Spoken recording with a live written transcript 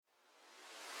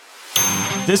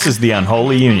This is The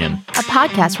Unholy Union, a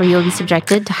podcast where you'll be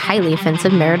subjected to highly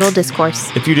offensive marital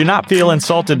discourse. If you do not feel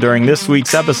insulted during this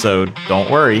week's episode, don't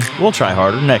worry, we'll try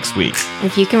harder next week.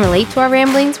 If you can relate to our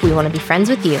ramblings, we want to be friends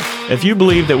with you. If you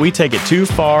believe that we take it too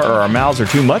far or our mouths are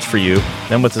too much for you,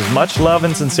 then with as much love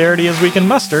and sincerity as we can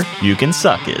muster, you can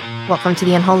suck it. Welcome to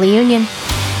The Unholy Union.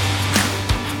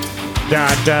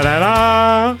 Da da da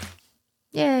da!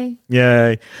 Yay.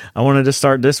 Yay. I wanted to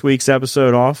start this week's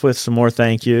episode off with some more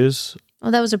thank yous. Oh,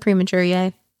 that was a premature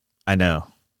yay. I know.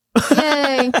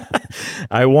 Yay.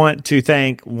 I want to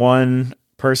thank one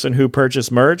person who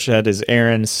purchased merch. That is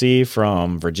Aaron C.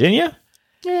 from Virginia.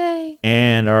 Yay.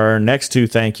 And our next two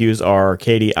thank yous are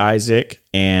Katie Isaac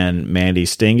and Mandy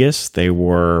Stingus. They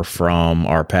were from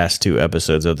our past two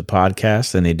episodes of the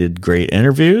podcast, and they did great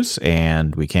interviews,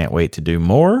 and we can't wait to do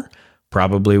more,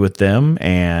 probably with them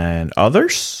and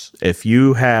others. If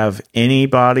you have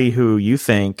anybody who you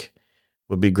think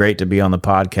would be great to be on the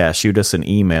podcast, shoot us an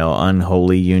email,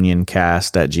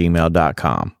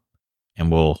 unholyunioncast@gmail.com,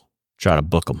 and we'll try to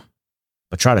book them.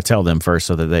 But try to tell them first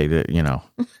so that they know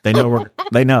they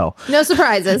know. No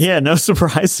surprises. Yeah, no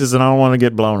surprises, and I don't want to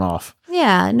get blown off.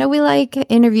 Yeah, no, we like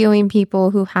interviewing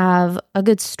people who have a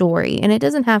good story, and it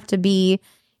doesn't have to be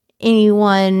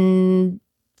anyone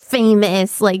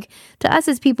famous. Like, to us,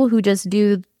 it's people who just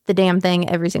do the damn thing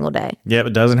every single day. Yeah,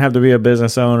 it doesn't have to be a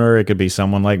business owner. It could be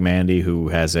someone like Mandy who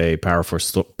has a powerful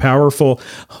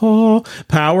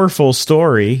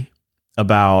story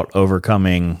about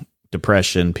overcoming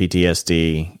depression,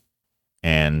 PTSD,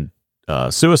 and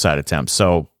suicide attempts.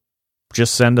 So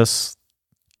just send us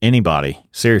anybody.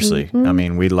 Seriously. Mm-hmm. I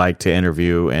mean, we'd like to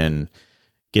interview and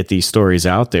get these stories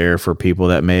out there for people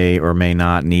that may or may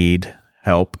not need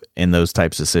help in those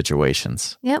types of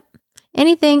situations. Yep.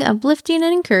 Anything uplifting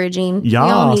and encouraging. Yes.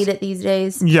 We all need it these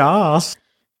days. Yes.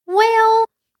 Well,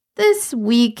 this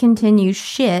week continues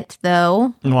shit,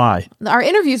 though. Why? Our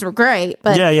interviews were great,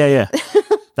 but... Yeah.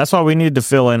 That's why we need to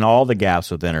fill in all the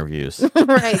gaps with interviews.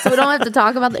 Right, so we don't have to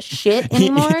talk about the shit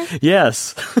anymore.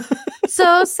 Yes.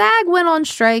 So SAG went on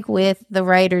strike with the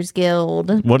Writers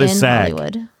Guild. What is in SAG?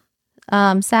 Hollywood.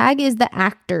 SAG is the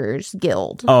Actors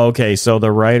Guild. Oh, okay. So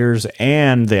the writers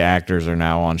and the actors are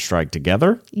now on strike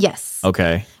together? Yes.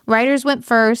 Okay. Writers went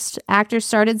first, actors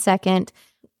started second,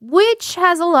 which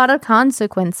has a lot of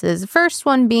consequences. The first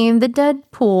one being the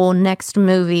Deadpool next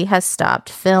movie has stopped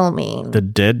filming. The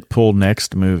Deadpool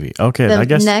next movie. Okay, The I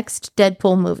guess. next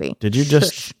Deadpool movie. Did you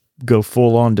just go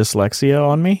full on dyslexia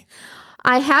on me?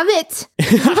 I have it.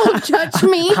 Don't judge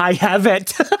me. I have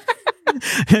it.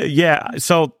 Yeah.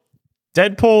 So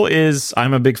Deadpool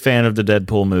I'm a big fan of the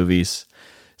Deadpool movies.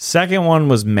 Second one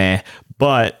was meh,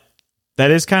 but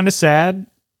that is kind of sad.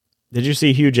 Did you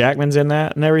see Hugh Jackman's in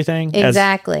that and everything?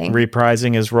 Exactly.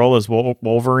 Reprising his role as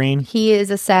Wolverine. He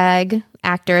is a SAG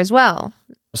actor as well.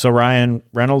 So Ryan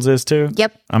Reynolds is too?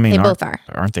 Yep. I mean, they both are.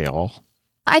 Aren't they all?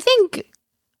 I think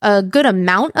a good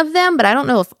amount of them, but I don't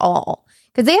know if all.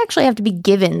 Because they actually have to be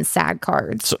given SAG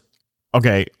cards.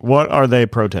 Okay, what are they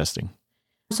protesting?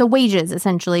 So wages,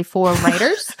 essentially, for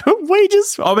writers.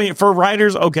 Wages? I mean, for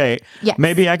writers, okay. Yes.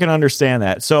 Maybe I can understand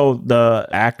that. So the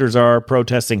actors are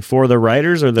protesting for the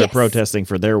writers, or they're protesting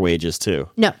for their wages too?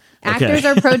 No. Actors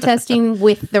are protesting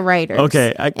with the writers.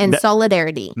 Okay. In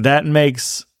solidarity. That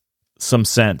makes some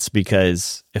sense,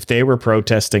 because if they were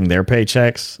protesting their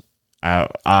paychecks,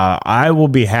 I will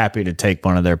be happy to take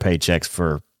one of their paychecks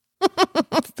for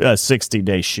a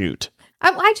 60-day shoot.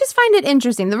 I just find it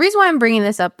interesting. The reason why I'm bringing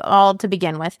this up all to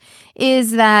begin with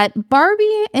is that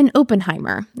Barbie and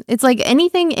Oppenheimer, it's like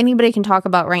anything anybody can talk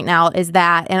about right now is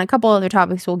that, and a couple other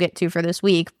topics we'll get to for this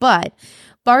week, but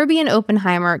Barbie and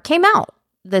Oppenheimer came out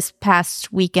this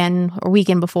past weekend or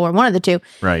weekend before, one of the two.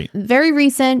 Right. Very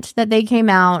recent that they came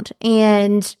out,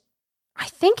 and I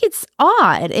think it's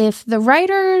odd if the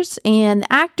writers and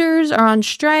actors are on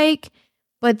strike,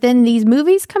 but then these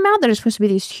movies come out that are supposed to be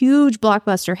these huge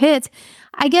blockbuster hits.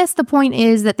 I guess the point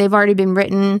is that they've already been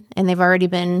written and they've already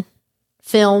been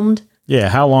filmed. Yeah,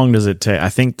 how long does it take? I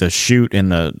think the shoot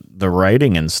and the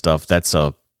writing and stuff, that's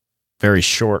a very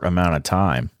short amount of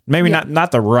time. Maybe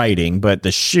not the writing, but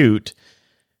the shoot,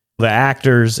 the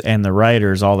actors and the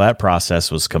writers, all that process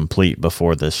was complete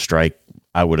before the strike,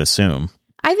 I would assume.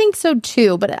 I think so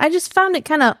too, but I just found it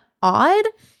kind of odd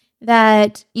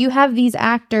that you have these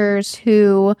actors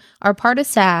who are part of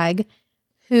SAG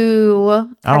who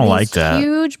I don't have like these that.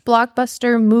 huge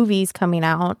blockbuster movies coming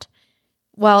out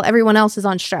while everyone else is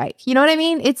on strike. You know what I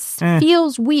mean? It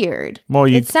feels weird. Well,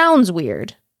 it sounds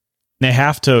weird. They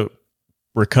have to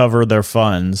recover their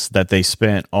funds that they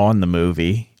spent on the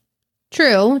movie.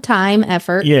 True. Time,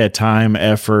 effort. Yeah, time,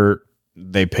 effort.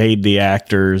 They paid the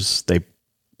actors. They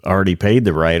already paid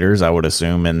the writers, I would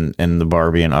assume, in the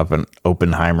Barbie and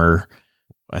Oppenheimer.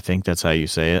 I think that's how you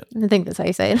say it. I think that's how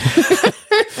you say it.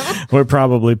 We're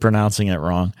probably pronouncing it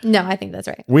wrong. No, I think that's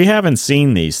right. We haven't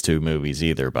seen these two movies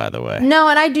either, by the way. No,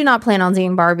 and I do not plan on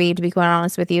seeing Barbie, to be quite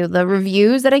honest with you. The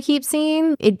reviews that I keep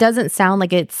seeing, it doesn't sound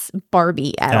like it's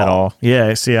Barbie at all.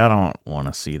 Yeah, see, I don't want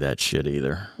to see that shit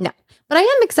either. No. But I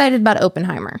am excited about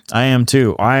Oppenheimer. I am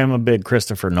too. I am a big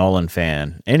Christopher Nolan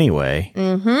fan. Anyway,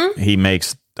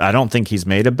 I don't think he's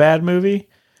made a bad movie.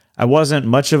 I wasn't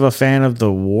much of a fan of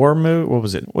the war movie. What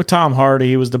was it? With Tom Hardy,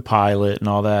 he was the pilot and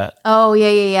all that. Oh,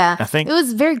 yeah. I think it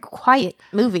was a very quiet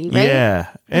movie, right? Yeah.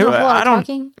 I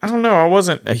don't know. I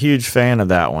wasn't a huge fan of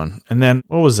that one. And then,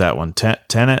 what was that one? Tenet?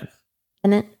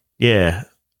 Tenet? Yeah.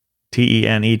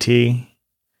 Tenet.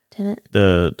 Tenet.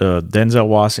 The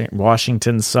Denzel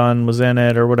Washington's son was in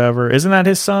it or whatever. Isn't that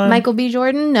his son? Michael B.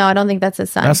 Jordan? No, I don't think that's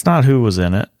his son. That's not who was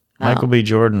in it. Michael B.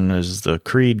 Jordan is the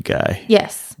Creed guy.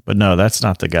 Yes. But no, that's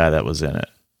not the guy that was in it.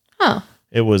 Oh.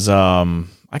 It was,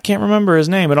 I can't remember his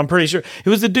name, but I'm pretty sure. It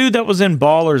was the dude that was in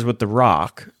Ballers with The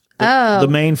Rock. The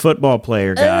main football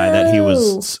player guy that he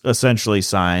was essentially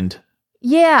signed.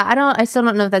 Yeah, I still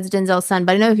don't know if that's Denzel's son,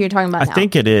 but I know who you're talking about now. I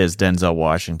think it is Denzel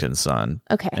Washington's son.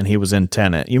 Okay. And he was in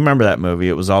Tenet. You remember that movie?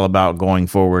 It was all about going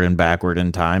forward and backward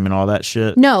in time and all that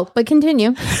shit. No, but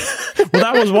continue. Well,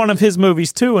 that was one of his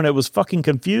movies too, and it was fucking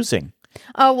confusing.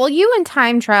 Oh, well, you and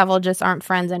time travel just aren't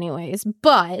friends anyways.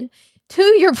 But to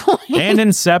your point. And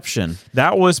Inception.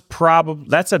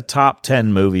 That's a top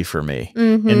 10 movie for me.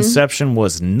 Mm-hmm. Inception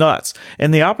was nuts.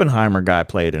 And the Oppenheimer guy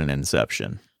played in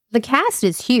Inception. The cast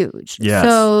is huge. Yes.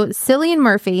 So Cillian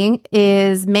Murphy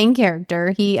is main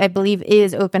character. He, I believe,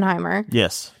 is Oppenheimer.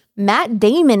 Yes. Matt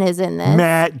Damon is in this.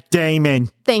 Matt Damon.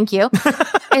 Thank you.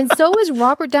 And so is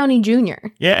Robert Downey Jr.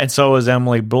 Yeah, and so is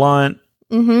Emily Blunt.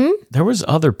 Mm-hmm. There was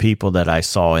other people that I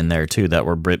saw in there, too, that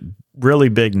were really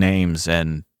big names.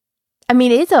 And I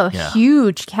mean, it's a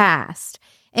huge cast.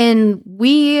 And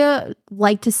we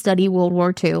like to study World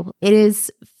War II. It is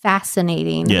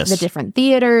fascinating, the different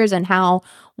theaters and how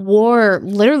war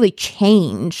literally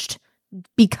changed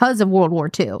because of World War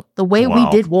II. The way we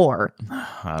did war.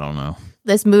 I don't know.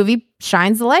 This movie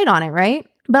shines the light on it, right?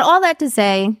 But all that to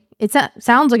say, it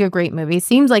sounds like a great movie.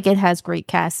 Seems like it has great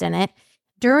cast in it.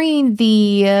 During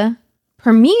the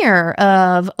premiere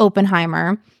of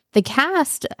Oppenheimer, the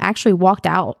cast actually walked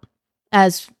out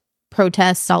as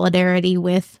protest solidarity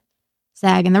with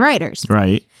SAG and the writers.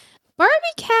 Right. Barbie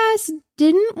cast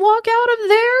didn't walk out of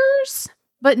theirs,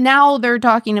 but now they're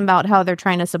talking about how they're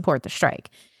trying to support the strike.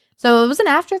 So it was an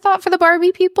afterthought for the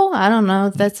Barbie people. I don't know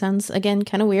if that sounds, again,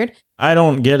 kind of weird. I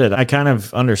don't get it. I kind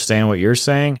of understand what you're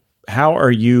saying. How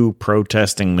are you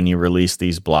protesting when you release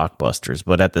these blockbusters,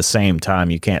 but at the same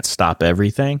time, you can't stop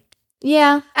everything?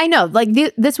 Yeah, I know. Like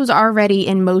this was already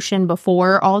in motion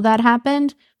before all that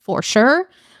happened, for sure.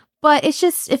 But it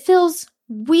feels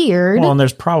weird. Well, and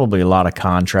there's probably a lot of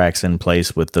contracts in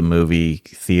place with the movie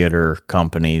theater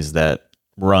companies that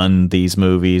run these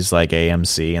movies, like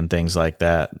AMC and things like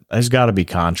that. There's got to be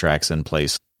contracts in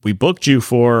place. We booked you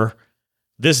for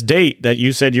this date that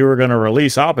you said you were going to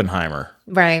release Oppenheimer.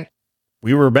 Right.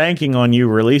 We were banking on you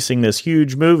releasing this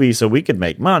huge movie so we could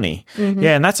make money. Mm-hmm.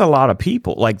 Yeah, and that's a lot of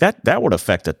people. Like that would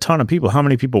affect a ton of people. How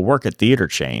many people work at theater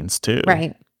chains, too?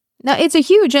 Right. No, it's a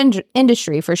huge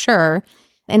industry for sure.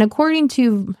 And according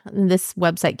to this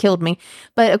website killed me,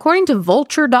 but according to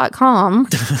vulture.com,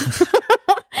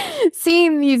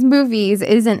 seeing these movies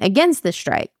isn't against the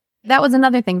strike. That was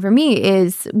another thing for me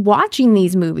is watching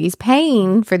these movies,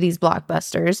 paying for these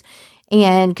blockbusters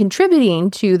and contributing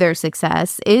to their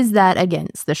success. Is that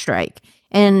against the strike?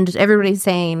 And everybody's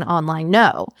saying online,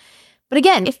 no. But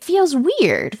again, it feels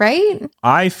weird, right?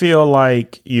 I feel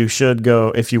like you should go.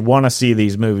 If you want to see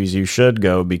these movies, you should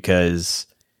go because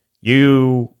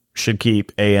you should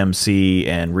keep AMC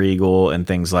and Regal and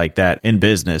things like that in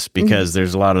business because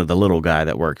there's a lot of the little guy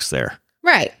that works there.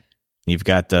 Right. You've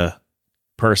got the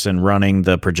person running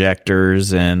the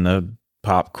projectors and the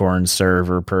popcorn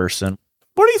server person.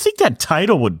 What do you think that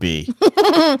title would be?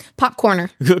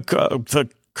 Popcorner. The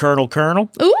Colonel?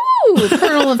 Ooh,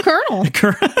 Colonel of Colonel.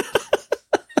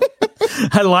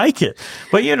 I like it.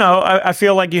 But, I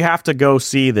feel like you have to go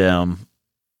see them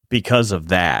because of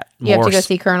that. You have to go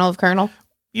see Colonel of Colonel?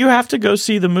 You have to go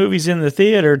see the movies in the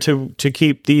theater to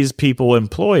keep these people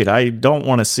employed. I don't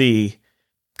want to see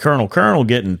Colonel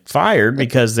getting fired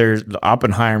because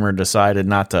Oppenheimer decided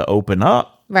not to open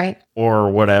up. Right.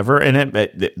 Or whatever. And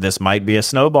this might be a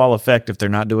snowball effect if they're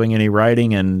not doing any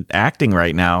writing and acting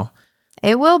right now.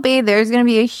 It will be. There's going to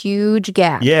be a huge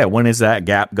gap. Yeah. When is that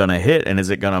gap going to hit? And is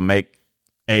it going to make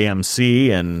AMC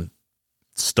and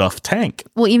stuff tank.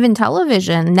 Well, even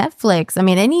television, Netflix, I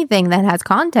mean, anything that has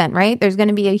content, right? There's going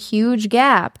to be a huge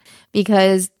gap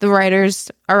because the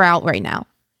writers are out right now.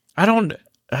 I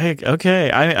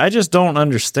just don't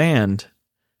understand.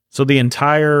 So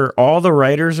all the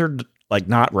writers are like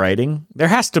not writing. There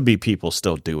has to be people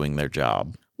still doing their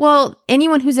job. Well,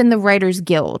 anyone who's in the Writers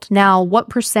Guild. Now, what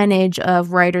percentage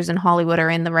of writers in Hollywood are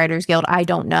in the Writers Guild? I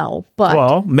don't know. But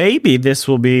well, maybe this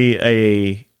will be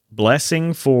a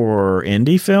blessing for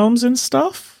indie films and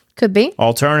stuff. Could be.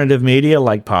 Alternative media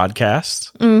like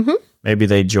podcasts. Mm-hmm. Maybe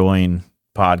they join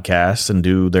podcasts and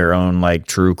do their own like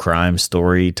true crime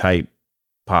story type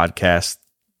podcast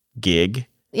gig.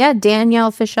 Yeah,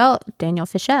 Danielle Fishel from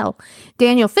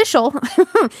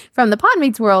the Pod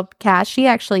Meets World cast, she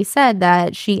actually said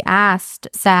that she asked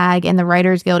SAG and the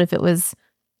Writers Guild if it was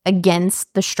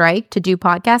against the strike to do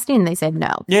podcasting, and they said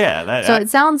no. Yeah. So it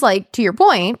sounds like, to your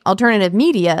point, alternative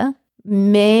media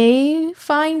may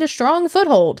find a strong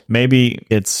foothold. Maybe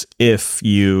it's if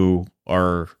you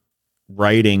are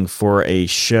writing for a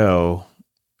show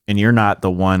and you're not the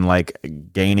one like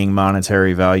gaining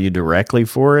monetary value directly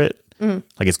for it.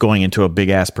 Like it's going into a big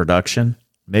ass production.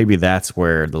 Maybe that's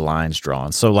where the line's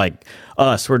drawn. So like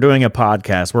us, we're doing a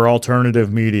podcast. We're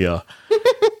alternative media.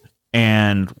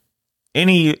 And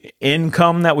any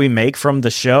income that we make from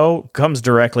the show comes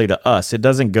directly to us. It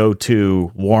doesn't go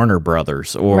to Warner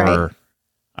Brothers or, right.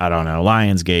 I don't know,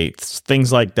 Lionsgate,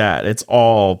 things like that. It's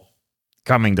all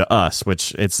coming to us,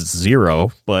 which it's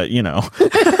zero, but you know.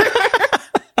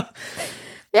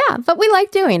 Yeah, but we like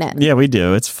doing it. Yeah, we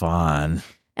do. It's fun.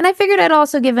 And I figured I'd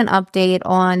also give an update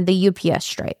on the UPS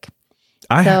strike.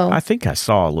 I think I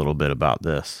saw a little bit about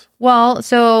this. Well,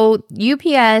 so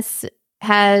UPS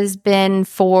has been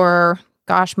for,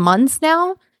 months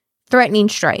now, threatening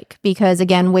strike because,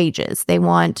 again, wages. They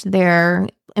want their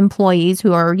employees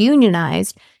who are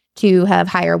unionized to have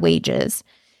higher wages.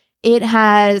 It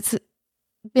has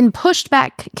been pushed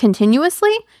back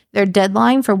continuously, their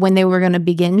deadline for when they were going to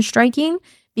begin striking,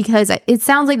 because it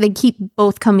sounds like they keep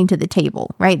both coming to the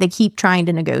table, right? They keep trying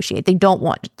to negotiate. They don't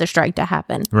want the strike to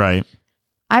happen. Right.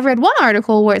 I've read one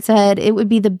article where it said it would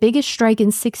be the biggest strike in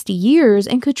 60 years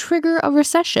and could trigger a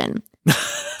recession.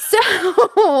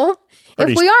 So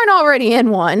if we aren't already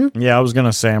in one. Yeah, I was going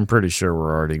to say, I'm pretty sure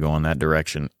we're already going that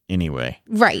direction anyway.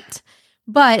 Right.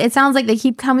 But it sounds like they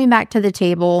keep coming back to the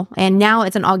table, and now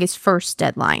it's an August 1st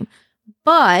deadline.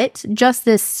 But just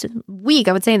this week,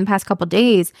 I would say in the past couple of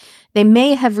days, they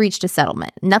may have reached a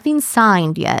settlement. Nothing's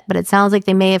signed yet, but it sounds like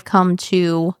they may have come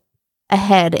to a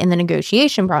head in the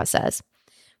negotiation process.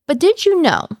 But did you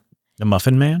know? The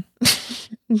Muffin Man?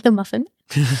 The Muffin?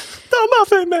 The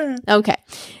Muffin Man! Okay.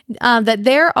 That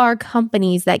there are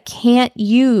companies that can't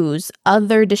use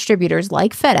other distributors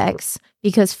like FedEx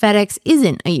because FedEx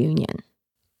isn't a union.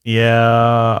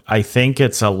 Yeah, I think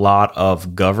it's a lot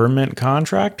of government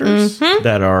contractors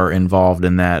that are involved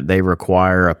in that. They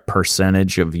require a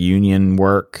percentage of union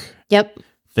work. Yep.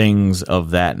 Things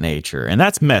of that nature. And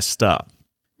that's messed up.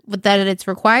 But that it's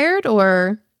required,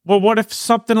 or? Well, what if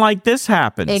something like this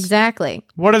happens? Exactly.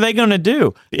 What are they going to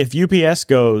do? If UPS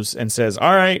goes and says,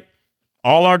 all right,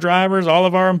 all our drivers, all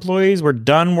of our employees, we're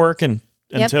done working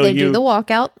until they do the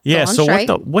walkout. Yeah, so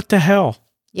what the hell?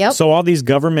 Yep. So all these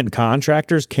government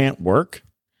contractors can't work?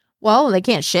 Well, they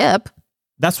can't ship.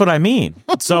 That's what I mean.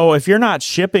 So if you're not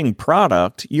shipping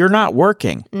product, you're not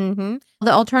working. Mm-hmm.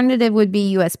 The alternative would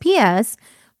be USPS,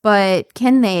 but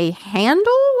can they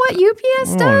handle what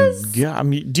UPS does? Yeah, I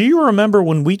mean, do you remember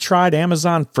when we tried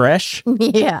Amazon Fresh?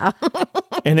 Yeah.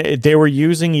 And they were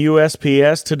using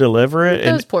USPS to deliver it.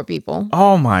 Those poor people.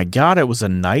 Oh my God, it was a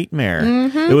nightmare.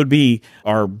 Mm-hmm. It would be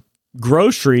our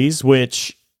groceries,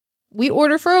 which... we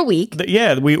order for a week.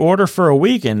 Yeah, we order for a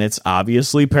week, and it's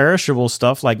obviously perishable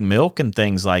stuff like milk and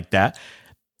things like that.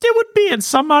 It would be in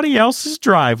somebody else's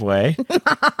driveway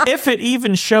if it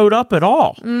even showed up at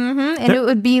all. Mm-hmm. And it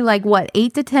would be like,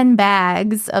 8 to 10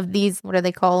 bags of these, what do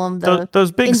they call them?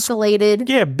 Those big insulated.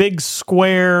 Big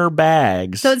square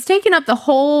bags. So it's taking up the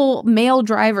whole male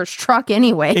driver's truck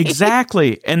anyway.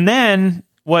 Exactly. And then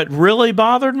what really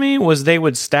bothered me was they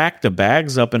would stack the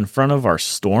bags up in front of our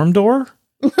storm door.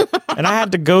 And I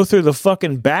had to go through the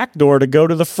fucking back door to go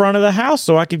to the front of the house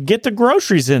so I could get the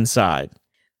groceries inside.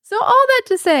 So all that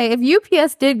to say, if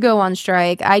UPS did go on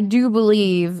strike, I do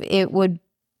believe it would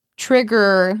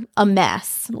trigger a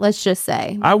mess, let's just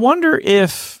say. I wonder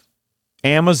if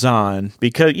Amazon,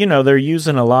 because, they're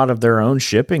using a lot of their own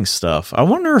shipping stuff, I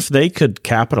wonder if they could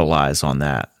capitalize on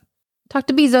that. Talk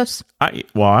to Bezos. I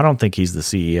don't think he's the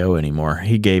CEO anymore.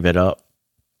 He gave it up.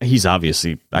 He's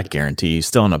obviously, I guarantee he's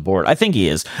still on the board. I think he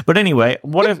is. But anyway,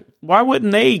 why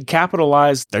wouldn't they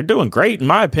capitalize? They're doing great, in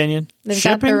my opinion. They've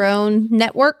got their own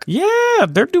network. Yeah,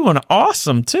 they're doing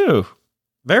awesome, too.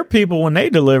 Their people, when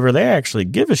they deliver, they actually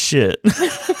give a shit.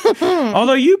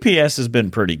 Although UPS has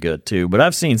been pretty good, too. But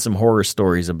I've seen some horror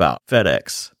stories about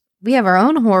FedEx. We have our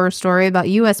own horror story about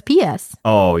USPS.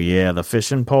 Oh, yeah, the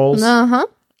fishing poles. Uh-huh.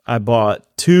 I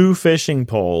bought 2 fishing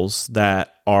poles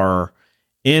that are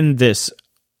in this...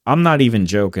 I'm not even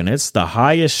joking. It's the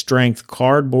highest strength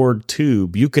cardboard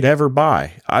tube you could ever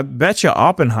buy. I bet you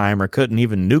Oppenheimer couldn't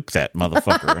even nuke that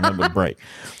motherfucker and it would break.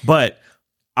 But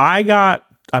I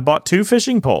bought 2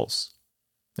 fishing poles.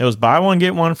 It was buy one,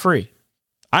 get one free.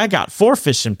 I got 4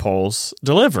 fishing poles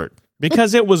delivered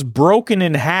because it was broken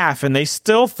in half and they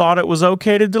still thought it was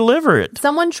okay to deliver it.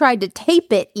 Someone tried to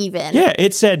tape it even. Yeah,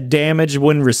 it said damage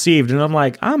when received. And I'm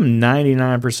like, I'm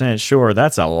 99% sure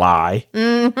that's a lie.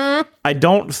 Mm-hmm. I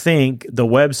don't think the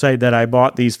website that I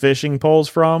bought these fishing poles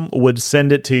from would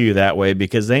send it to you that way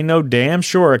because they know damn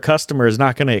sure a customer is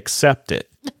not going to accept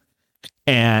it.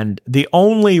 And the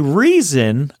only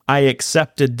reason I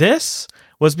accepted this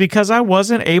was because I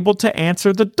wasn't able to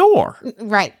answer the door.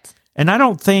 Right. And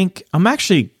I'm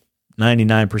actually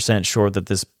 99% sure that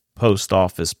this post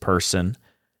office person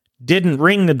didn't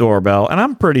ring the doorbell, and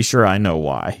I'm pretty sure I know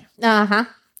why. Uh-huh.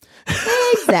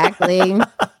 Exactly.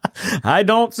 I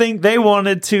don't think they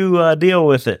wanted to deal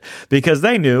with it because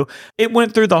they knew it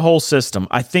went through the whole system.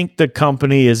 I think the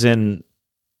company is in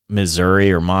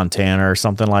Missouri or Montana or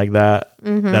something like that,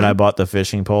 that I bought the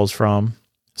fishing poles from.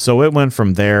 So it went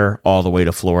from there all the way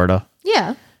to Florida.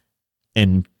 Yeah.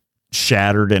 And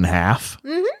shattered in half.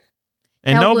 Mm-hmm.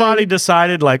 And nobody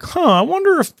decided like, I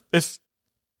wonder if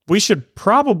we should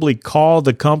probably call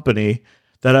the company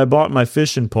that I bought my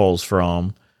fishing poles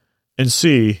from and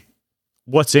see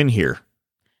what's in here.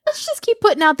 Let's just keep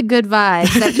putting out the good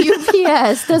vibes that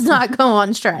UPS does not go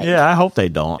on strike. Yeah, I hope they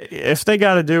don't. If they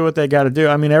got to do what they got to do,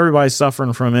 I mean, everybody's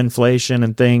suffering from inflation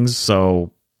and things,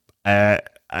 so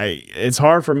it's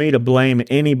hard for me to blame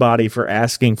anybody for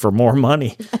asking for more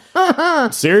money.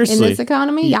 Seriously. In this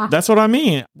economy, yeah. That's what I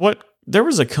mean. There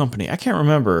was a company, I can't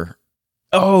remember.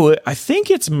 Oh, I think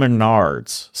it's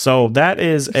Menards. So that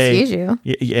is Excuse you.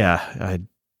 Yeah, I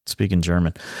speak in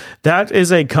German. That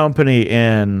is a company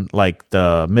in like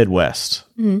the Midwest.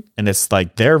 Mm-hmm. And it's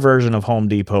like their version of Home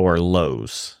Depot or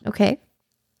Lowe's. Okay.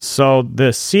 So the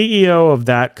CEO of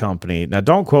that company, now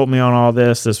don't quote me on all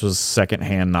this. This was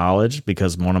secondhand knowledge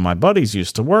because one of my buddies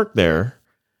used to work there.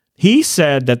 He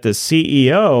said that the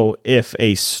CEO, if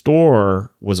a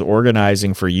store was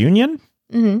organizing for union,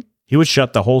 he would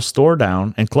shut the whole store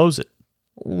down and close it.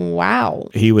 Wow.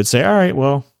 He would say, all right,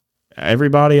 well,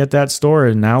 everybody at that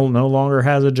store now no longer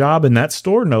has a job and that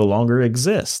store no longer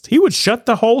exists. He would shut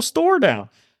the whole store down.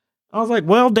 I was like,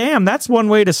 well, damn, that's one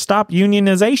way to stop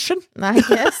unionization. I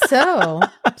guess so.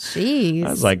 Jeez. I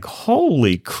was like,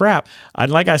 holy crap.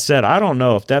 Like I said, I don't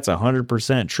know if that's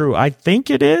 100% true. I think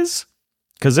it is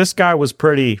because this guy was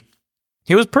pretty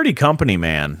company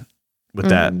man with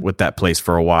that place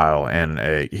for a while. And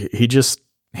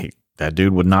that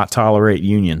dude would not tolerate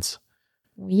unions.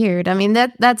 Weird. I mean,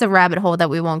 that's a rabbit hole that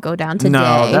we won't go down today.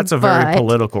 No, that's a very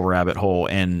political rabbit hole.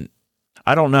 And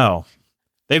I don't know.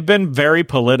 They've been very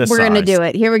politicized. We're going to do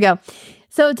it. Here we go.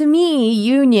 So to me,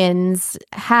 unions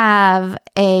have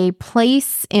a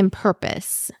place and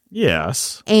purpose.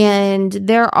 Yes. And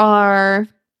there are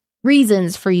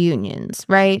reasons for unions,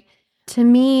 right? To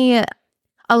me,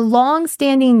 a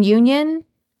long-standing union,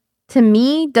 to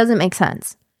me, doesn't make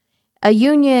sense. A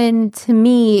union, to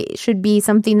me, should be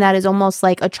something that is almost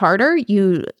like a charter.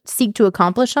 You seek to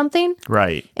accomplish something.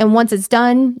 Right. And once it's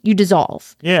done, you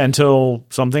dissolve. Yeah, until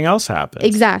something else happens.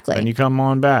 Exactly. And you come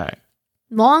on back.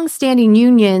 Long-standing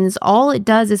unions, all it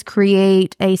does is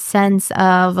create a sense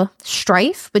of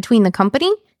strife between the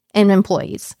company and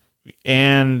employees.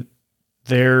 And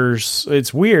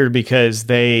it's weird because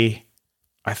I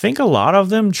think a lot of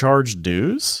them charge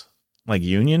dues, like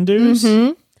union dues.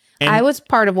 Mm-hmm. I was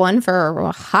part of one for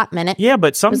a hot minute. Yeah,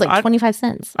 but it was like 25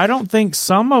 cents. I don't think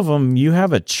some of them you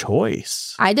have a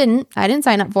choice. I didn't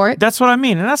sign up for it. That's what I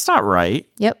mean. And that's not right.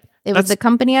 Yep. It was the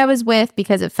company I was with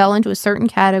because it fell into a certain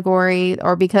category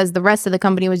or because the rest of the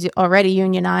company was already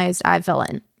unionized. I fell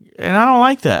in. And I don't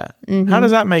like that. Mm-hmm. How does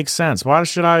that make sense? Why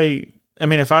should I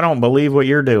mean, if I don't believe what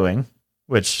you're doing,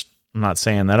 which I'm not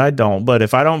saying that I don't, but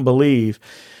if I don't believe,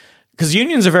 because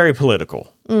unions are very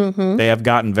political. Mm-hmm. They have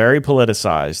gotten very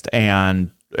politicized.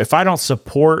 And if I don't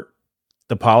support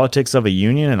the politics of a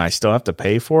union and I still have to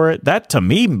pay for it, that to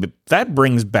me, that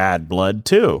brings bad blood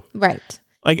too. Right.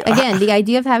 Like Again, the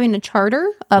idea of having a charter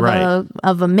of Right.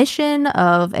 a mission,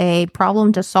 of a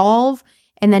problem to solve,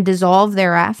 and then dissolve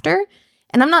thereafter.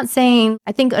 And I'm not saying,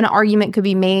 I think an argument could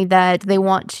be made that they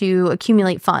want to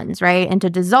accumulate funds, right? And to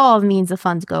dissolve means the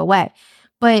funds go away.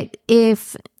 But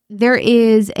if there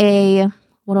is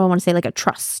what do I want to say, like a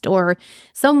trust or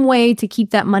some way to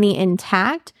keep that money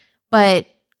intact, but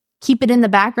keep it in the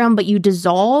background, but you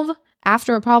dissolve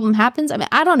after a problem happens. I mean,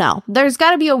 I don't know. There's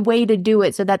got to be a way to do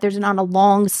it so that there's not a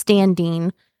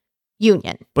long-standing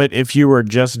union. But if you were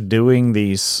just doing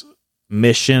these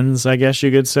missions, I guess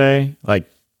you could say, like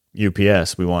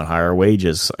UPS, we want higher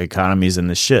wages, economies in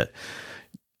the shit.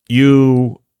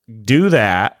 You do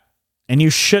that and you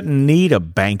shouldn't need a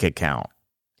bank account.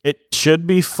 It should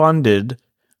be funded.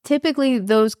 Typically,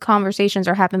 those conversations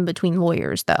are happening between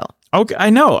lawyers, though. Okay, I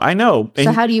know. So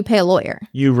And how do you pay a lawyer?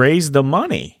 you raise the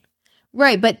money.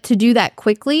 Right, but to do that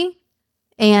quickly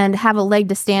and have a leg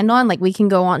to stand on, like we can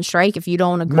go on strike if you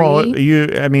don't agree. Well,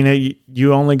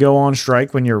 you only go on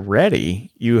strike when you're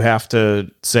ready. You have to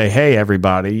say, hey,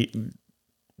 everybody,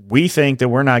 we think that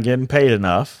we're not getting paid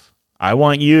enough. I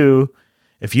want you,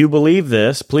 if you believe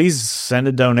this, please send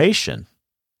a donation.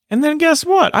 And then guess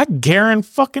what? I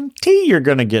guarantee you're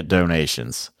going to get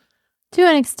donations. To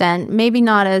an extent, maybe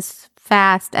not as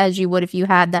fast as you would if you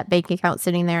had that bank account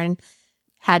sitting there and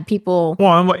had people.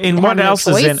 Well, and what no else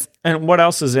is in? choice. And what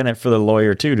else is in it for the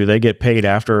lawyer too? Do they get paid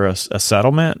after a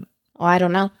settlement? Oh, I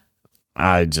don't know.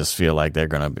 I just feel like they're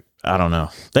gonna be. I don't know.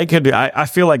 They could be. I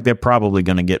feel like they're probably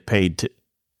gonna get paid to,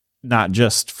 not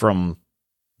just from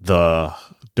the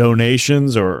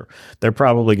donations, or they're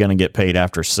probably gonna get paid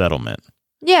after settlement.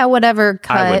 Yeah, whatever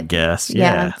cut. I would guess.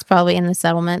 Yeah, Yeah. it's probably in the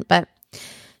settlement. But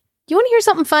you want to hear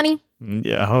something funny?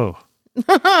 Yeah. Oh.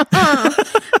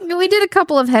 We did a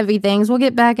couple of heavy things. We'll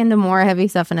get back into more heavy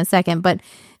stuff in a second. But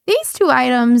these two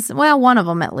items, well, one of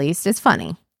them at least, is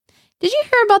funny. Did you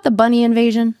hear about the bunny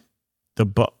invasion?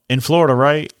 In Florida,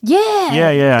 right? Yeah.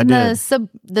 Yeah, I in did.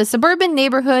 The suburban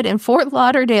neighborhood in Fort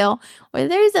Lauderdale where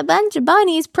there's a bunch of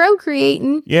bunnies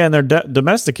procreating. Yeah, and they're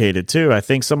domesticated too. I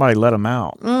think somebody let them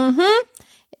out. Mm-hmm.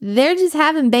 They're just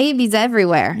having babies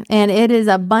everywhere, and it is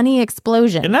a bunny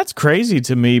explosion. And that's crazy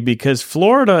to me because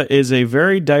Florida is a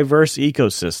very diverse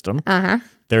ecosystem. Uh-huh.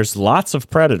 There's lots of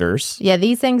predators. Yeah,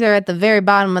 these things are at the very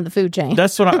bottom of the food chain.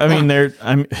 That's what I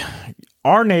mean.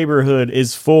 Our neighborhood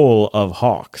is full of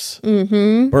hawks,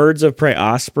 birds of prey,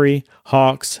 osprey,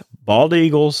 hawks, bald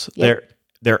eagles. Yep.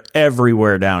 They're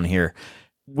everywhere down here.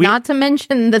 Not to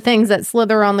mention the things that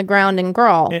slither on the ground and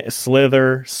crawl.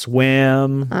 Slither,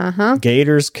 swim. Uh-huh.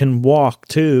 Gators can walk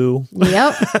too.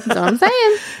 Yep, that's what I'm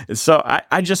saying. So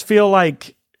I just feel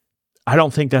like I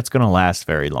don't think that's going to last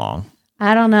very long.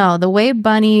 I don't know. The way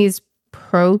bunnies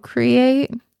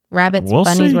procreate, rabbits, We'll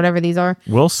bunnies, see. whatever these are,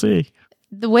 We'll see.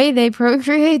 the way they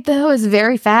procreate, though, is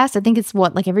very fast. I think it's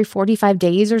like every 45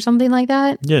 days or something like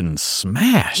that. Getting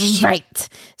smashed. Right.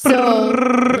 So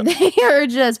they are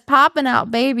just popping out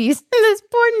babies in this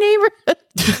poor neighborhood.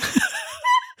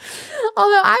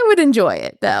 Although I would enjoy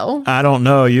it, though. I don't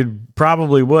know. You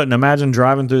probably wouldn't. Imagine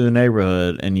driving through the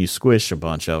neighborhood and you squish a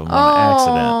bunch of them on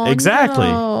accident. Exactly.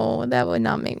 No, that would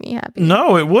not make me happy.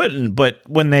 No, it wouldn't. But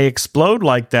when they explode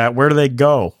like that, where do they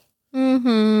go?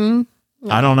 Mm-hmm.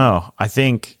 I don't know.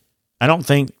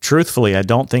 Truthfully, I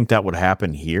don't think that would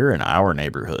happen here in our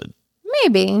neighborhood.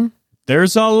 Maybe.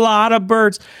 There's a lot of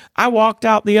birds. I walked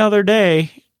out the other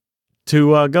day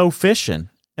to go fishing,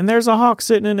 and there's a hawk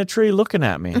sitting in a tree looking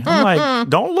at me. I'm like,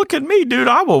 don't look at me, dude.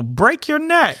 I will break your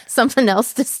neck. Something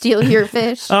else to steal your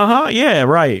fish. Uh-huh. Yeah,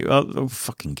 right.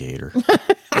 Fucking gator.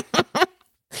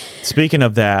 Speaking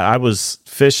of that, I was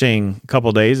fishing a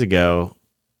couple days ago,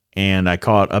 and I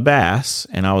caught a bass,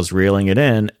 and I was reeling it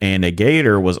in, and a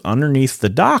gator was underneath the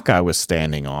dock I was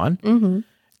standing on. Mm-hmm.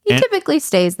 He typically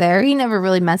stays there. He never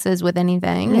really messes with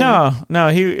anything. No,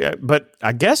 but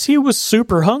I guess he was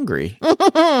super hungry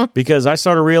because I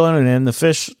started reeling it in. The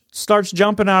fish starts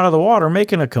jumping out of the water,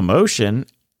 making a commotion,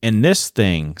 and this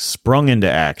thing sprung into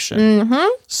action. Mm-hmm.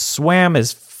 Swam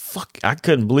as fuck. I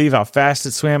couldn't believe how fast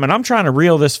it swam, and I'm trying to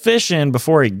reel this fish in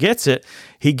before he gets it.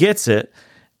 He gets it,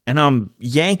 and I'm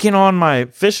yanking on my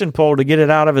fishing pole to get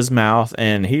it out of his mouth,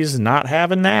 and he's not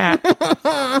having that.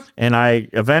 And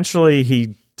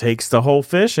he takes the whole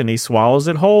fish and he swallows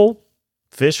it whole,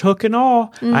 fish hook and all.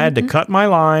 Mm-hmm. I had to cut my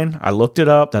line. I looked it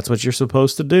up. That's what you're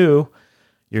supposed to do.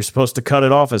 You're supposed to cut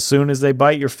it off as soon as they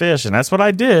bite your fish. And that's what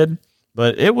I did.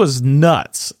 But it was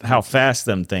nuts how fast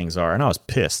them things are. And I was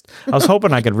pissed. I was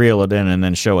hoping I could reel it in and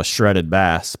then show a shredded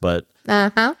bass. But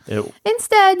Uh-huh.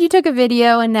 Instead, you took a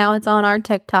video and now it's on our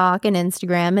TikTok and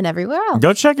Instagram and everywhere else.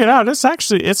 go check it out.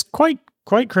 It's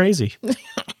quite crazy.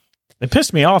 They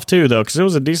pissed me off too, though, because it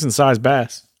was a decent sized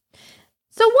bass.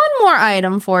 So one more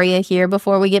item for you here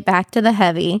before we get back to the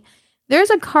heavy. There's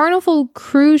a Carnival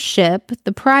cruise ship,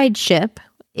 the Pride ship.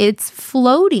 It's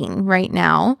floating right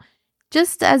now,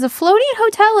 just as a floating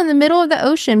hotel in the middle of the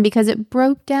ocean because it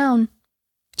broke down.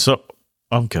 So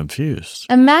I'm confused.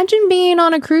 Imagine being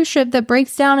on a cruise ship that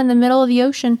breaks down in the middle of the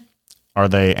ocean. Are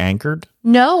they anchored?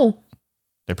 No.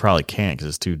 They probably can't because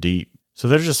it's too deep. So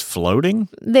they're just floating?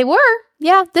 They were.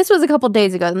 Yeah, this was a couple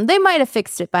days ago. They might have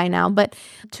fixed it by now, but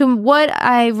to what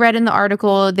I read in the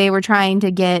article, they were trying to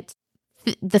get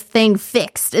the thing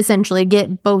fixed, essentially,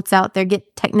 get boats out there,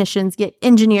 get technicians, get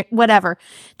engineers, whatever,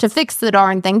 to fix the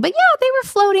darn thing. But yeah, they were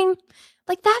floating.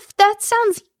 Like that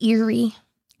sounds eerie.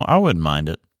 I wouldn't mind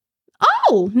it.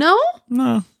 Oh, no?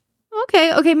 No.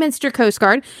 Okay, Mr. Coast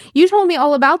Guard. You told me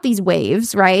all about these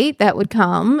waves, right? That would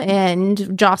come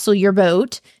and jostle your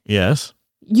boat. Yes.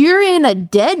 You're in a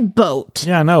dead boat.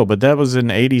 Yeah, I know, but that was an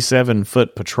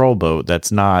 87-foot patrol boat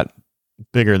that's not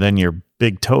bigger than your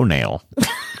big toenail.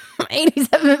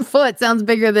 87 foot sounds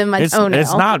bigger than my toenail.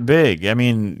 It's not big. I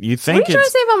mean, you think what are you trying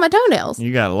to say about my toenails?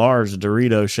 You got large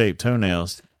Dorito-shaped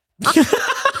toenails.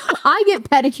 I get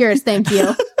pedicures, thank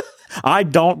you. I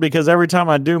don't, because every time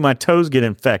I do, my toes get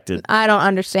infected. I don't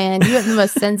understand. You have the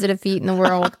most sensitive feet in the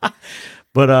world.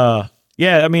 But,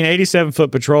 yeah, I mean,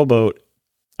 87-foot patrol boat,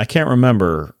 I can't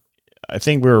remember. I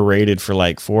think we were rated for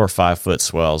like 4 or 5 foot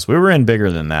swells. We were in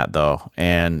bigger than that, though,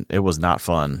 and it was not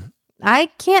fun. I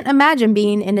can't imagine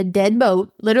being in a dead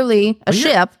boat, literally a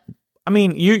ship. I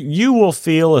mean, you will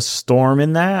feel a storm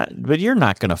in that, but you're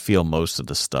not going to feel most of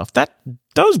the stuff.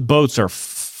 Those boats are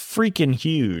freaking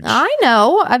huge. I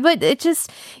know, but it's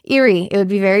just eerie. It would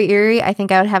be very eerie. I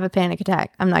think I would have a panic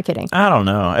attack. I'm not kidding. I don't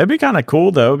know. It'd be kind of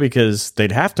cool, though, because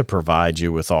they'd have to provide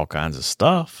you with all kinds of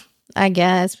stuff. I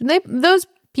guess. Those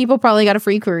people probably got a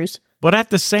free cruise. But at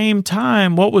the same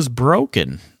time, what was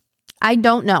broken? I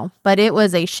don't know, but it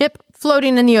was a ship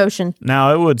floating in the ocean.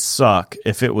 Now, it would suck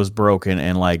if it was broken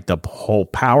and like the whole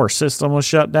power system was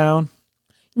shut down.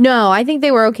 No, I think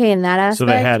they were okay in that aspect. So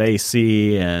they had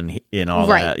AC and all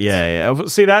that. Yeah.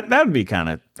 See, that'd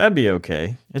be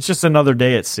okay. It's just another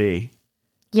day at sea.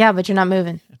 Yeah, but you're not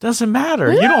moving. It doesn't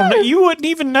matter. You wouldn't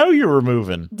even know you were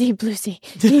moving. Deep blue sea.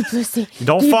 Deep blue sea.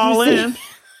 Don't fall in.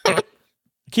 I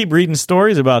keep reading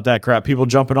stories about that crap. People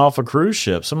jumping off of cruise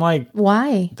ships. I'm like,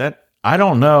 why? I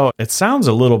don't know. It sounds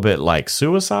a little bit like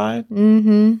suicide.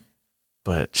 Mm-hmm.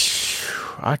 But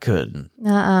I couldn't.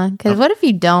 Because what if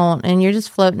you don't and you're just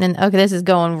floating in? Okay, this is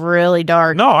going really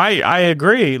dark. No, I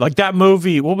agree. Like that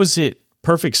movie, what was it?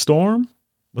 Perfect Storm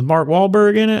with Mark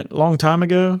Wahlberg in it a long time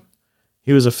ago.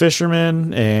 He was a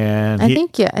fisherman and I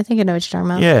think I know what you're talking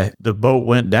about. Yeah, the boat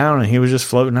went down and he was just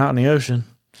floating out in the ocean.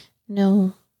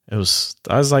 No. I was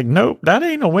like, nope, that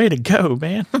ain't a way to go,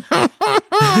 man.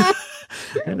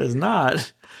 It is not.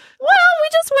 Well, we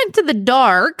just went to the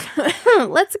dark.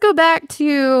 Let's go back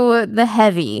to the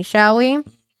heavy, shall we?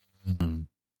 Mm-hmm.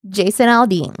 Jason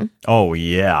Aldean. Oh,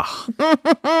 yeah.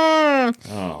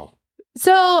 Oh.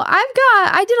 So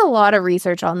I did a lot of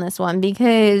research on this one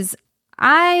because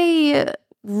I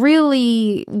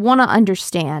really want to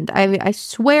understand. I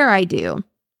swear I do.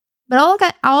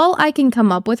 But all I can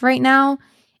come up with right now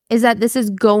is that this is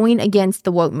going against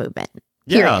the woke movement.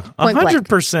 Yeah,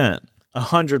 100%.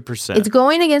 100%. It's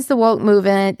going against the woke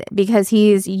movement because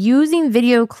he's using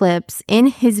video clips in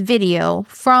his video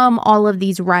from all of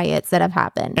these riots that have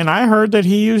happened. And I heard that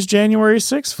he used January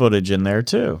 6th footage in there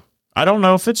too. I don't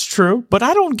know if it's true, but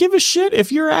I don't give a shit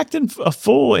if you're acting a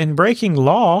fool in breaking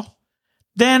law.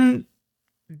 Then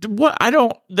what?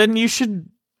 Then you should.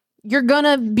 You're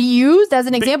gonna be used as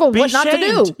an example of what not to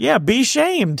do. Yeah, be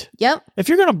shamed. Yep. If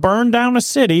you're gonna burn down a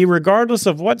city, regardless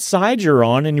of what side you're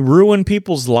on, and ruin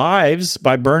people's lives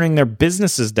by burning their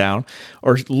businesses down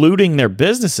or looting their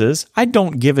businesses, I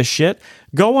don't give a shit.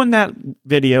 Go in that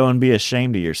video and be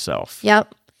ashamed of yourself.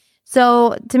 Yep.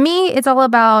 So to me, it's all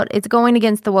about it's going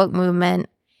against the woke movement.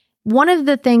 One of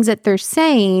the things that they're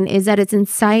saying is that it's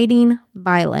inciting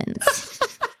violence.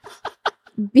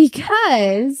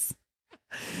 Because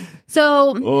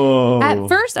at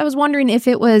first I was wondering if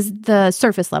it was the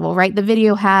surface level, right? The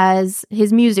video has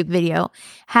his music video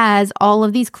has all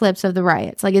of these clips of the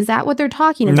riots. Like, is that what they're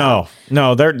talking about?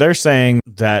 No, they're saying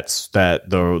that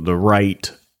the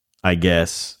right, I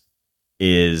guess,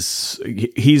 is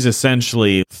he's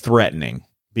essentially threatening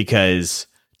because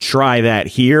try that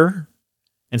here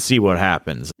and see what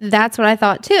happens. That's what I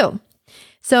thought too.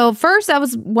 So first I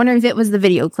was wondering if it was the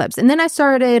video clips. And then I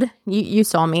started, you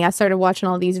saw me, I started watching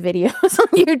all these videos on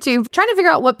YouTube, trying to figure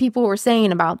out what people were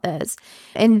saying about this.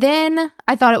 And then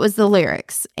I thought it was the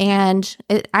lyrics. And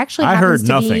it actually I happens heard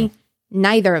to nothing. be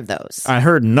Neither of those. I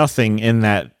heard nothing in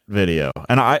that video.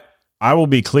 And I will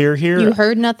be clear here. You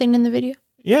heard nothing in the video?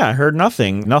 Yeah, I heard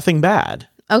nothing bad.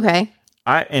 Okay.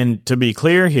 And to be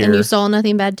clear here. And you saw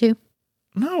nothing bad too?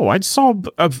 No, I saw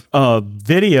a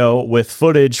video with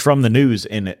footage from the news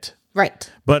in it.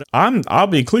 Right. But I'll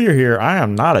be clear here. I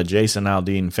am not a Jason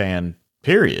Aldean fan,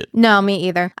 period. No, me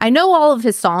either. I know all of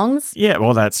his songs. Yeah,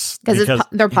 well, that's because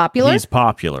they're popular. He's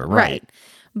popular, right?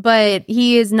 But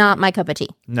he is not my cup of tea.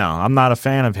 No, I'm not a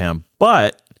fan of him.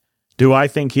 But do I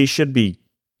think he should be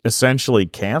essentially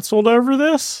canceled over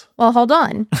this? Well, hold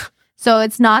on. So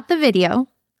it's not the video.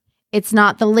 It's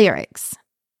not the lyrics.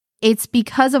 It's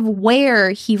because of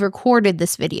where he recorded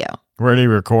this video. Where did he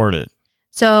record it?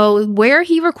 So where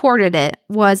he recorded it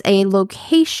was a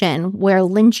location where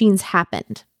lynchings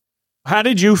happened. How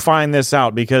did you find this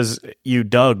out? Because you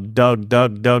dug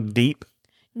deep?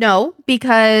 No,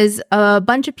 because a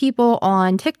bunch of people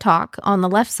on TikTok on the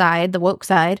left side, the woke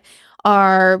side,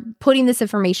 are putting this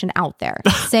information out there,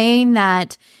 saying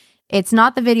that it's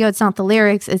not the video, it's not the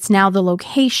lyrics, it's now the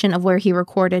location of where he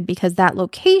recorded, because that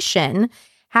location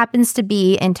happens to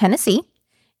be in Tennessee,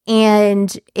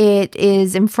 and it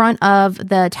is in front of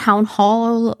the town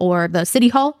hall or the city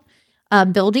hall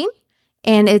building,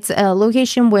 and it's a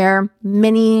location where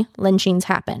many lynchings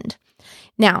happened.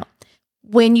 Now,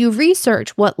 when you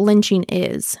research what lynching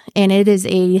is, and it is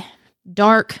a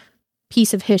dark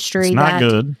piece of history. It's not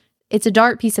good. It's a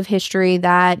dark piece of history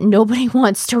that nobody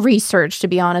wants to research, to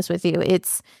be honest with you.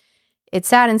 It's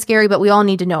sad and scary, but we all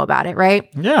need to know about it, right?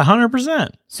 Yeah,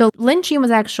 100%. So lynching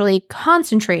was actually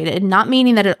concentrated, not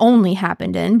meaning that it only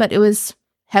happened in, but it was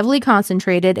heavily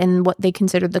concentrated in what they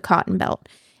considered the Cotton Belt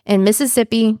in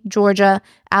Mississippi, Georgia,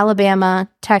 Alabama,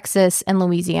 Texas, and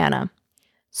Louisiana.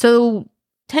 So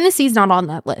Tennessee's not on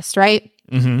that list, right?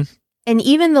 Mm-hmm. And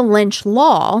even the lynch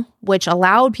law, which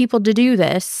allowed people to do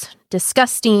this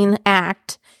disgusting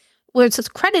act, was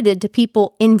credited to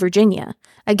people in Virginia.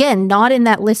 Again, not in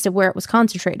that list of where it was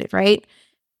concentrated, right?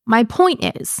 My point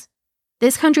is,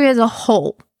 this country as a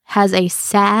whole has a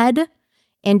sad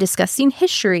and disgusting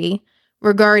history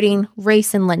regarding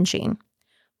race and lynching.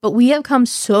 But we have come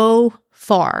so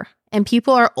far, and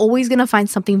people are always going to find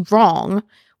something wrong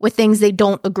with things they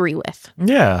don't agree with.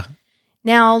 Yeah.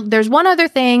 Now, there's one other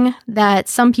thing that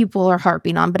some people are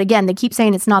harping on, but again, they keep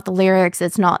saying it's not the lyrics,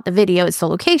 it's not the video, it's the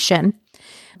location.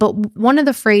 But one of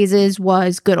the phrases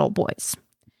was good old boys.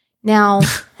 Now,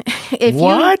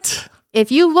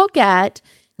 if you look at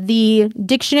the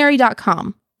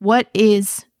dictionary.com, what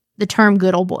is the term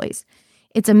good old boys?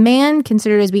 It's a man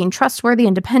considered as being trustworthy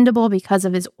and dependable because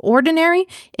of his ordinary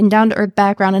and down-to-earth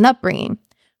background and upbringing.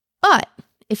 But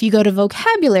if you go to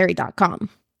vocabulary.com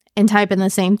and type in the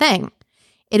same thing,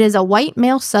 it is a white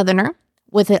male southerner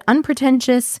with an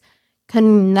unpretentious,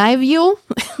 convivial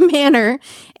manner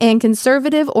and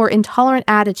conservative or intolerant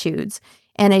attitudes,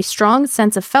 and a strong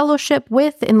sense of fellowship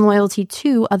with and loyalty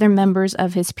to other members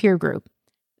of his peer group.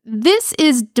 This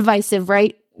is divisive,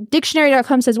 right?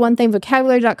 Dictionary.com says one thing,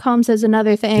 vocabulary.com says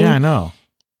another thing. Yeah, I know.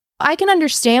 I can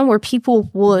understand where people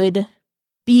would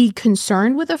be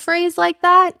concerned with a phrase like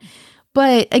that.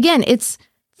 But again, it's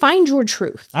find your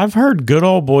truth. I've heard good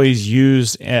old boys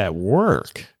used at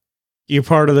work. You're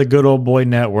part of the good old boy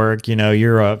network. You know,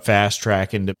 you're a fast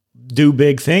tracking to do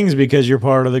big things because you're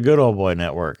part of the good old boy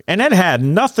network. And it had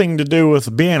nothing to do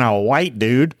with being a white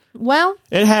dude. Well,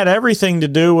 it had everything to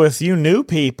do with you knew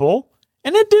people.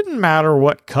 And it didn't matter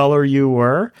what color you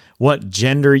were, what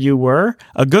gender you were.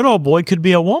 A good old boy could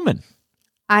be a woman.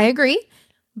 I agree.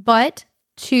 But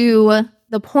to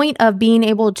the point of being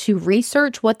able to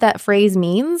research what that phrase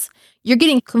means, you're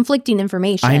getting conflicting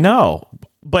information. I know.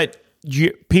 But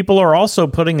people are also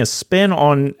putting a spin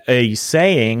on a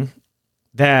saying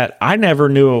that I never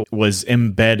knew it was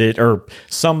embedded or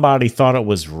somebody thought it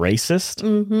was racist.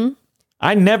 Mm-hmm.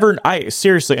 I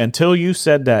seriously, until you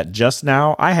said that just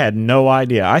now, I had no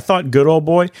idea. I thought good old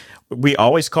boy, we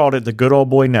always called it the good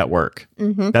old boy network.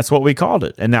 Mm-hmm. That's what we called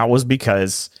it. And that was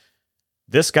because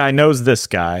this guy knows this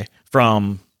guy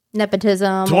from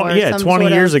nepotism. 20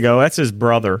 years ago. That's his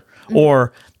brother, mm-hmm.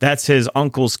 or that's his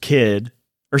uncle's kid,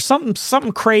 or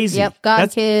something crazy.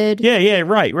 Yep, kid. Yeah,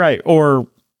 right. Or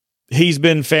he's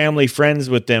been family friends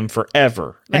with them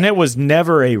forever. Right. And it was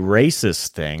never a racist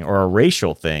thing or a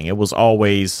racial thing. It was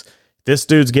always, this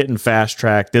dude's getting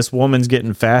fast-tracked, this woman's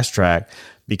getting fast-tracked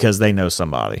because they know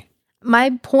somebody. My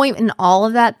point in all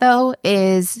of that, though,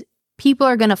 is people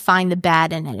are going to find the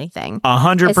bad in anything.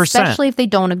 100%. Especially if they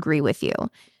don't agree with you.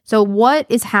 So what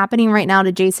is happening right now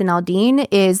to Jason Aldean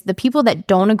is the people that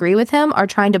don't agree with him are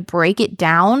trying to break it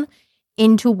down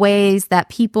into ways that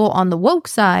people on the woke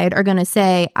side are going to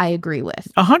say, I agree with.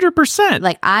 100%.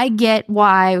 Like, I get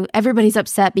why everybody's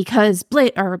upset because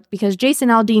because Jason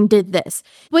Aldean did this.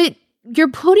 But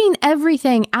you're putting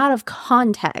everything out of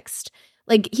context.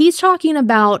 Like, he's talking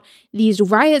about these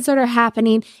riots that are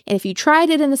happening, and if you tried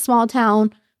it in a small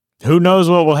town, who knows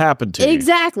what will happen to you?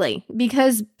 Exactly,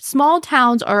 because small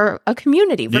towns are a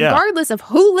community, regardless of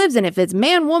who lives in it. If it's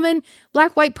man, woman,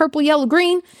 black, white, purple, yellow,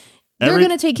 green, they're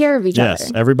going to take care of each other.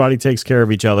 Yes, everybody takes care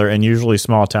of each other, and usually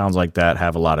small towns like that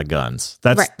have a lot of guns.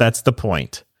 That's the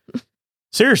point.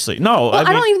 Seriously, no. Well,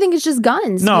 I don't even think it's just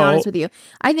guns, to be honest with you.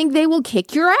 I think they will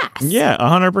kick your ass. Yeah,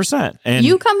 100%. And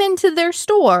you come into their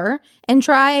store and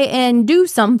try and do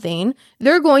something,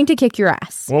 they're going to kick your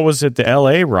ass. What was it? The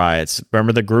LA riots.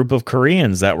 Remember the group of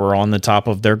Koreans that were on the top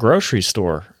of their grocery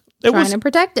store? Trying to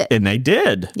protect it. And they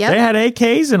did. Yep. They had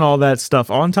AKs and all that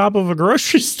stuff on top of a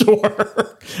grocery store.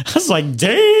 I was like,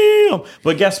 damn.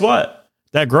 But guess what?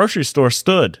 That grocery store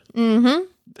stood. Mm-hmm.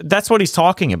 That's what he's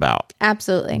talking about.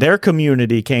 Absolutely. Their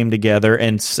community came together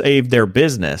and saved their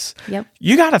business. Yep.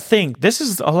 You got to think, this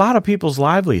is a lot of people's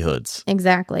livelihoods.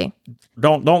 Exactly.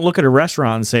 Don't look at a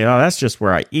restaurant and say, oh, that's just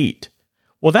where I eat.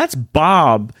 Well, that's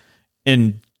Bob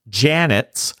and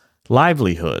Janet's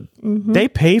livelihood. Mm-hmm. They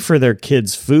pay for their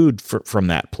kids' food from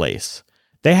that place.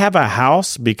 They have a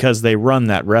house because they run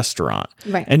that restaurant.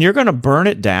 Right. And you're going to burn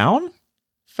it down?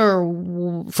 For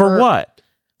what?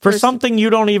 For something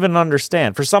you don't even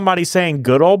understand. For somebody saying,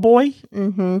 good old boy?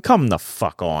 Mm-hmm. Come the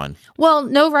fuck on. Well,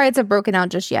 no riots have broken out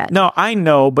just yet. No, I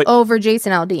know, but... Over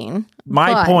Jason Aldean.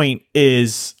 My point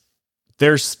is,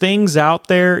 there's things out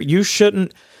there you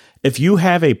shouldn't... If you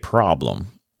have a problem,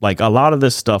 like a lot of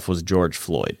this stuff was George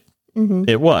Floyd. Mm-hmm.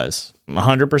 It was.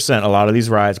 100%. A lot of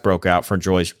these riots broke out for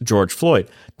George Floyd.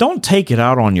 Don't take it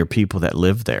out on your people that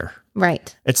live there.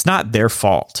 Right. It's not their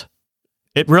fault.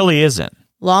 It really isn't.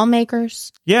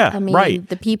 Lawmakers. Yeah, I mean, right.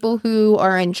 The people who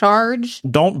are in charge.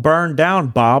 Don't burn down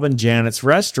Bob and Janet's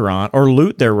restaurant or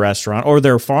loot their restaurant or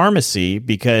their pharmacy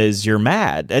because you're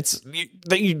mad.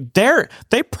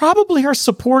 They probably are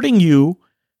supporting you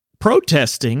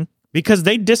protesting because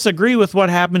they disagree with what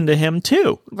happened to him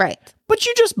too. Right. But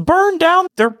you just burn down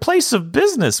their place of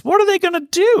business. What are they going to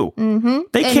do? Mm-hmm.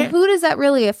 And who does that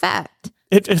really affect?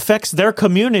 It affects their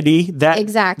community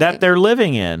that they're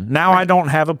living in. Now I don't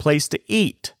have a place to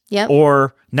eat. Yep.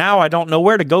 Or now I don't know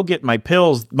where to go get my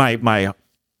pills, my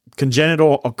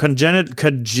congenital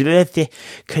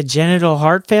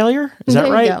heart failure. Is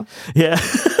that right? Go. Yeah.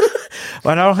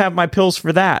 But I don't have my pills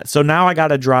for that. So now I got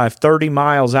to drive 30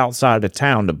 miles outside of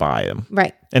town to buy them.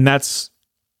 Right. And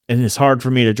it's hard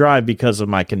for me to drive because of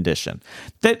my condition.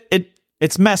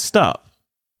 It's messed up.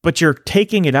 But you're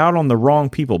taking it out on the wrong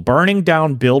people. Burning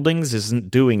down buildings isn't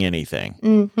doing anything.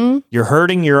 Mm-hmm. You're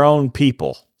hurting your own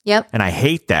people. Yep. And I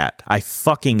hate that. I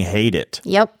fucking hate it.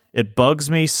 Yep. It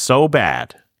bugs me so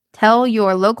bad. Tell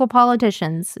your local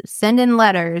politicians, send in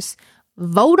letters,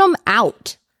 vote them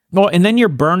out. Well, and then you're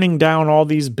burning down all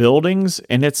these buildings,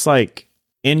 and it's like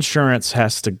insurance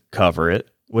has to cover it,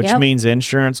 which means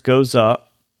insurance goes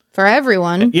up. For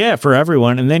everyone. Yeah, for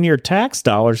everyone. And then your tax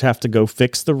dollars have to go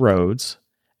fix the roads.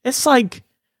 It's like...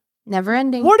 Never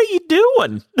ending. What are you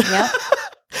doing? Yep.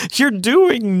 You're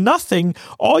doing nothing.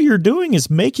 All you're doing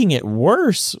is making it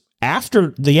worse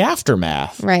after the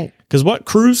aftermath. Right. Because what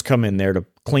crews come in there to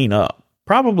clean up?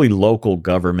 Probably local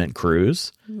government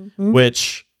crews,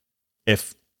 which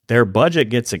if their budget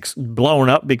gets blown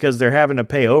up because they're having to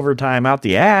pay overtime out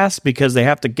the ass because they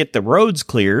have to get the roads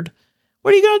cleared,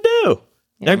 what are you going to do?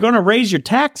 Yeah. They're going to raise your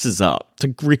taxes up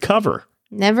to recover.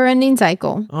 Never-ending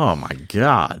cycle. Oh, my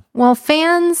God. Well,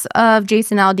 fans of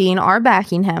Jason Aldean are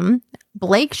backing him.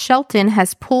 Blake Shelton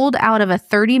has pulled out of a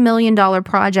 $30 million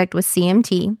project with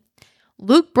CMT.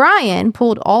 Luke Bryan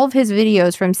pulled all of his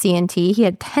videos from CMT. He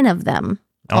had 10 of them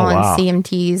on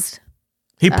CMT's.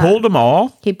 He pulled them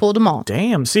all? He pulled them all.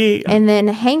 Damn, see. And then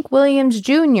Hank Williams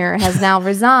Jr. has now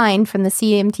resigned from the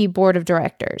CMT board of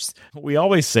directors. We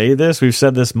always say this. We've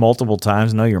said this multiple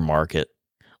times. Know your market.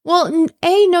 Well,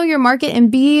 A, know your market,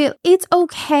 and B, it's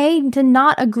okay to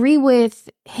not agree with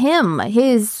him,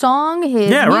 his song,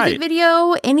 his music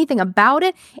video, anything about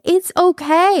it. It's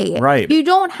okay. Right. You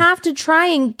don't have to try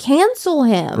and cancel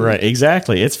him. Right,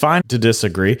 exactly. It's fine to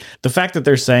disagree. The fact that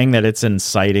they're saying that it's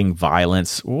inciting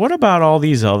violence, what about all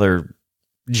these other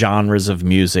genres of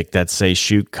music that say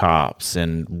shoot cops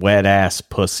and wet ass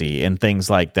pussy and things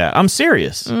like that? I'm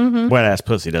serious. Wet ass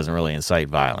pussy doesn't really incite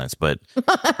violence, but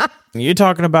you're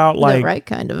talking about like the right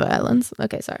kind of violence.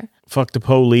 Okay, sorry. Fuck the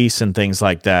police and things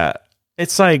like that.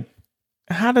 It's like,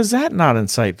 how does that not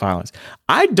incite violence?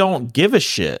 I don't give a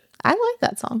shit. I like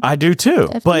that song. I do too.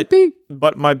 FTP.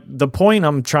 But the point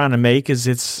I'm trying to make is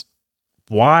it's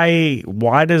why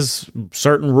does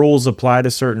certain rules apply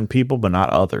to certain people but not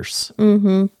others?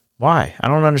 Mm-hmm. Why? I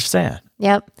don't understand.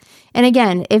 Yep. And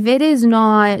again, if it is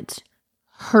not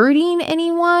hurting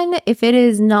anyone, if it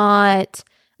is not,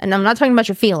 and I'm not talking about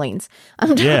your feelings.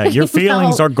 Your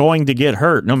feelings are going to get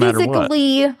hurt no matter what.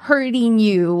 Physically hurting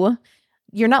you.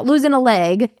 You're not losing a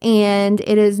leg, and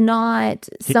it is not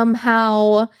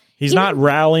somehow. He's not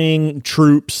rallying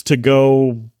troops to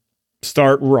go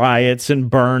start riots and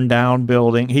burn down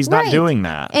buildings. He's not doing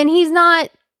that. And he's not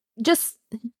just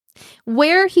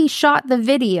where he shot the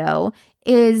video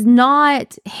is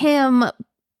not him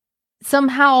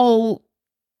somehow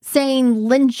saying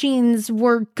lynchings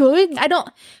were good.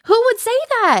 Who would say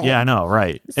that? Yeah, I know,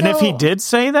 right. And if he did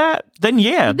say that, then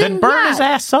burn his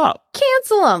ass up.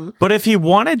 Cancel him. But if he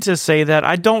wanted to say that,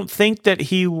 I don't think that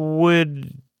he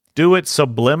would do it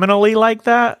subliminally like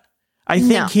that. I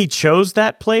think he chose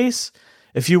that place.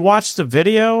 If you watch the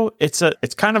video, it's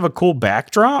kind of a cool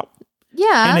backdrop.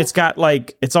 Yeah. And it's got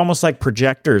it's almost like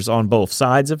projectors on both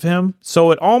sides of him.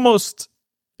 So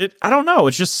I don't know,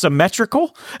 it's just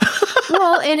symmetrical.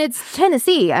 Well, and it's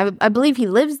Tennessee. I believe he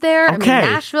lives there. Okay. I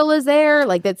mean, Nashville is there.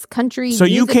 That's country so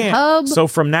music you can't, hub. So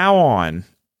from now on,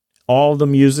 all the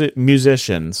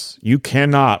musicians, you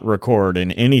cannot record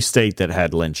in any state that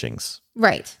had lynchings.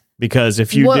 Right. Because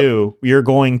if you do, you're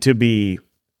going to be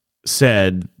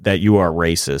said that you are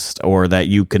racist or that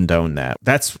you condone that.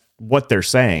 That's what they're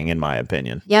saying, in my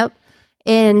opinion. Yep.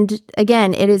 And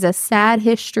again, it is a sad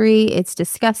history. It's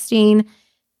disgusting.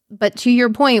 But to your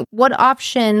point, what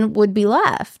option would be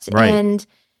left? Right. And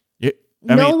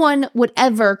no one would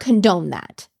ever condone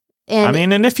that. And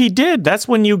and if he did, that's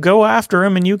when you go after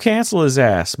him and you cancel his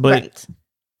ass. But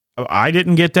I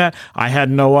didn't get that. I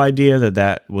had no idea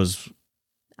that was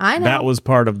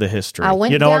part of the history. I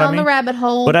went down the rabbit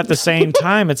hole. But at the same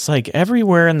time, it's like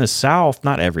everywhere in the South,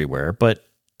 not everywhere, but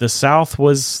the South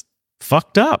was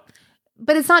fucked up.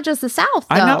 But it's not just the South,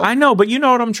 though. I know, but you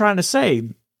know what I'm trying to say.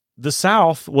 The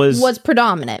South was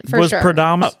predominant, for sure.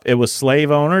 Predominant. It was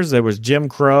slave owners. There was Jim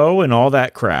Crow and all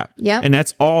that crap. Yeah. And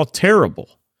that's all terrible.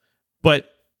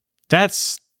 But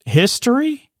that's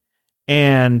history,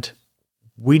 and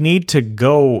we need to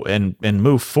go and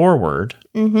move forward.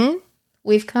 Mm-hmm.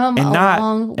 We've come a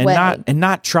long way.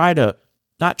 Not try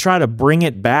to bring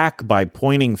it back by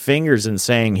pointing fingers and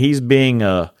saying he's being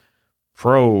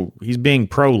pro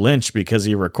lynch because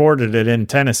he recorded it in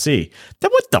Tennessee.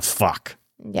 Then what the fuck?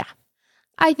 Yeah.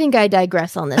 I think I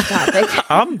digress on this topic.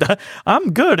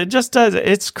 I'm good. It just does.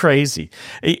 It's crazy.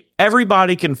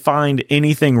 Everybody can find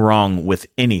anything wrong with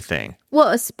anything. Well,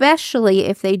 especially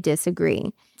if they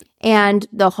disagree. And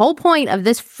the whole point of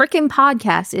this freaking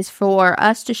podcast is for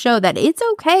us to show that it's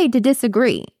okay to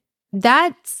disagree.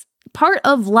 That's part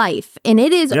of life, and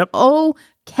it is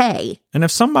okay. And if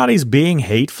somebody's being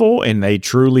hateful and they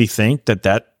truly think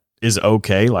that is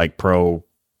okay, like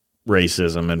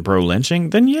pro-racism and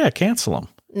pro-lynching, then cancel them.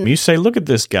 You say, look at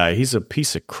this guy. He's a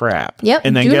piece of crap. Yep.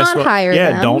 And then do guess not what? hire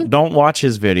them. Don't watch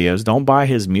his videos. Don't buy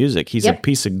his music. He's a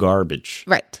piece of garbage.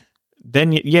 Right.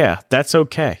 Then, that's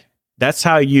okay. That's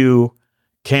how you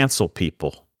cancel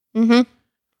people. Mm-hmm.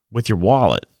 With your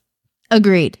wallet.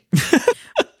 Agreed.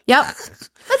 Yep.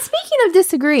 But speaking of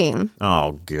disagreeing.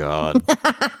 Oh, God.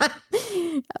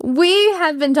 We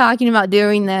have been talking about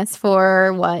doing this for,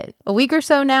 a week or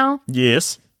so now?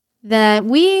 Yes. That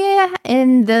we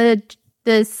in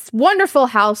this wonderful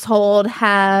household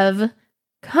have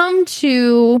come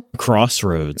to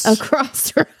crossroads. A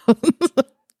crossroads.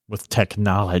 With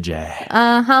technology.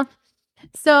 Uh-huh.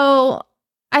 So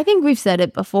I think we've said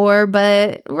it before,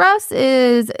 but Russ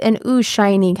is an ooh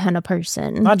shiny kind of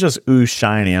person. Not just ooh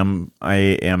shiny. I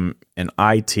am an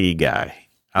IT guy.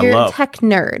 You're a tech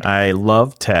nerd. I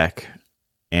love tech,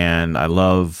 and I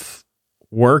love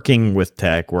working with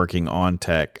tech, working on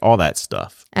tech, all that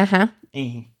stuff. Uh-huh.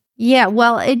 Yeah,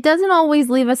 well, it doesn't always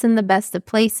leave us in the best of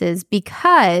places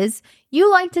because you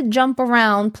like to jump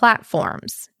around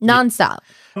platforms nonstop.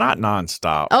 Not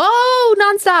nonstop. Oh,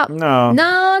 nonstop. No.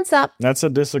 Nonstop. That's a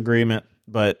disagreement,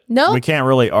 but nope. We can't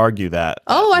really argue that.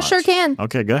 Oh, I sure can.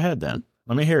 Okay, go ahead then.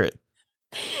 Let me hear it.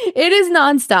 It is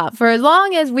nonstop. For as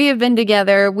long as we have been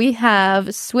together, we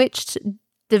have switched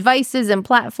devices and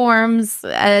platforms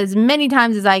as many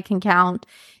times as I can count.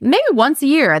 Maybe once a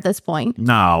year at this point.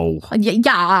 No.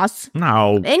 Yes.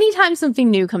 No. Anytime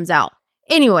something new comes out.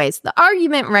 Anyways, the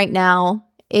argument right now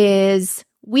is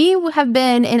we have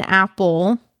been in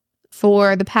Apple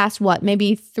for the past,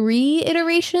 maybe 3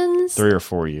 iterations? 3 or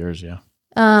 4 years, yeah.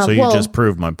 So you just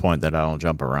proved my point that I don't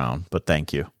jump around, but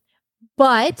thank you.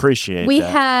 But Appreciate we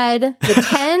that. had the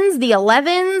 10s, the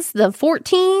 11s, the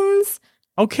 14s.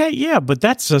 Okay, yeah, but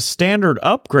that's a standard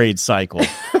upgrade cycle.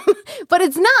 But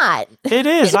it's not. It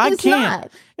is. I It is can't.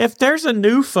 not. If there's a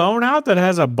new phone out that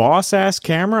has a boss ass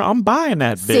camera, I'm buying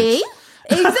that bitch. See?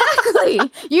 Exactly.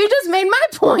 You just made my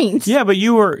point. Yeah, but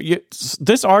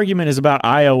this argument is about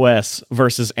iOS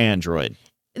versus Android.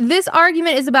 This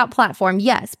argument is about platform,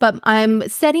 yes, but I'm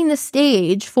setting the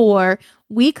stage for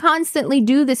we constantly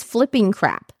do this flipping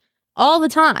crap all the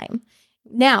time.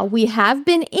 Now, we have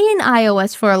been in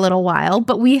iOS for a little while,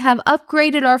 but we have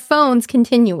upgraded our phones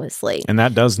continuously. And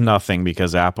that does nothing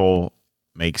because Apple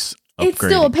makes upgrading. It's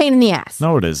still a pain in the ass.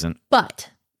 No, it isn't.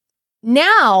 But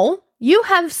now you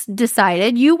have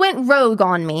decided, you went rogue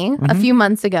on me a few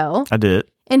months ago I did.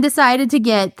 and decided to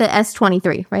get the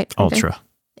S23, right? Ultra.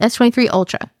 S23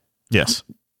 Ultra, Yes.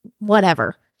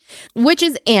 whatever, which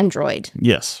is Android.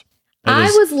 Yes. I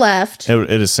was left. It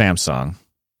is Samsung.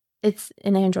 It's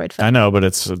an Android phone. I know, but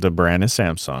the brand is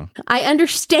Samsung. I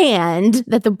understand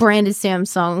that the brand is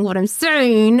Samsung. What I'm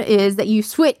saying is that you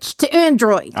switched to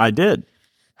Android. I did.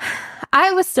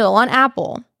 I was still on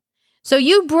Apple. So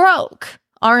you broke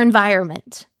our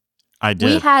environment. I did.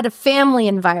 We had a family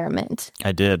environment.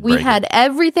 I did. We break had it.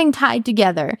 everything tied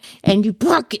together, and you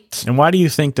broke it. And why do you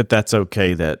think that that's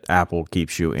okay that Apple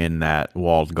keeps you in that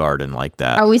walled garden like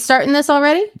that? Are we starting this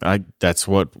already? That's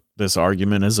what this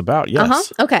argument is about.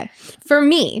 Yes. Okay. For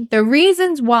me, the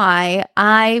reasons why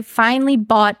I finally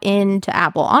bought into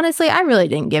Apple, honestly, I really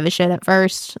didn't give a shit at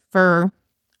first for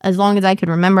as long as I could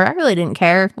remember. I really didn't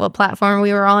care what platform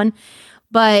we were on.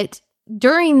 But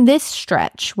during this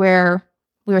stretch where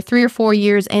we were 3 or 4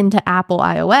 years into Apple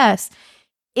iOS,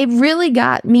 it really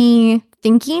got me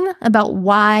thinking about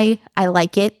why I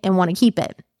like it and want to keep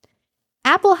it.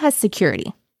 Apple has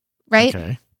security, right?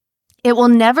 Okay. It will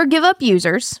never give up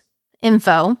users'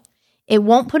 info. It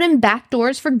won't put in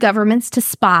backdoors for governments to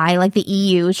spy like the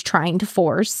EU is trying to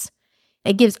force.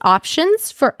 It gives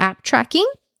options for app tracking,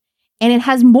 and it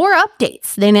has more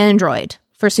updates than Android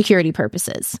for security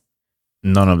purposes.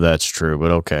 None of that's true,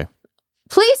 but okay.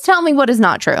 Please tell me what is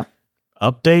not true.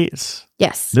 Updates.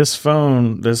 Yes. This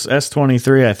phone, this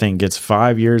S23, I think, gets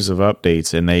 5 years of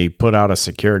updates, and they put out a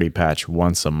security patch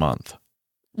once a month.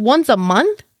 Once a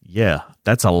month? Yeah,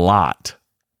 that's a lot.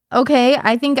 Okay,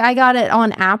 I think I got it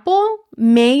on Apple,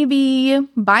 maybe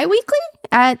bi-weekly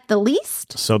at the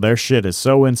least. So their shit is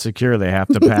so insecure they have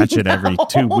to patch it every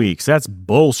 2 weeks. That's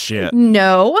bullshit.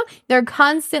 No, they're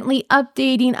constantly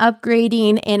updating,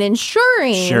 upgrading, and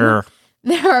ensuring Sure.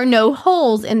 there are no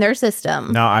holes in their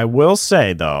system. Now, I will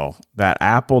say, though, that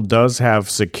Apple does have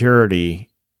security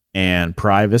and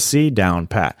privacy down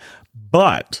pat.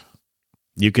 But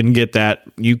you can get that.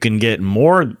 You can get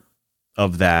more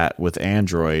of that with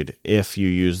Android if you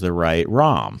use the right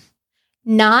ROM.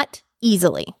 Not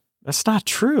easily. That's not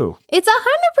true. It's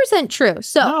 100% true.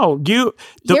 So No,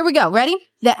 here we go. Ready?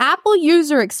 The Apple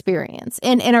user experience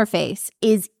and interface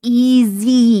is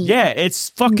easy. yeah, it's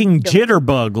fucking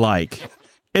jitterbug like.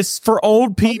 It's for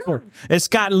old people. It's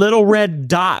got little red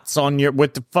dots on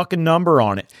with the fucking number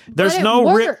on it. There's But it no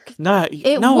works.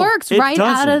 it Works right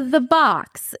out of the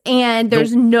box, and there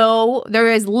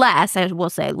is less, I will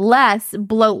say, less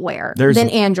bloatware than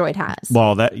Android has.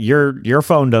 Well, that your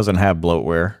phone doesn't have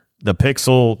bloatware. The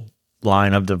Pixel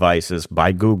line of devices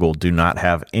by Google do not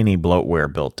have any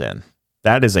bloatware built in.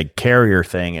 That is a carrier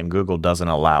thing, and Google doesn't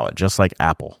allow it, just like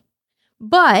Apple.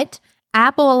 But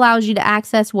Apple allows you to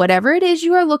access whatever it is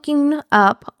you are looking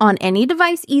up on any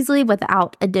device easily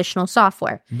without additional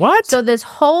software. What? So this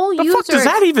whole the fuck does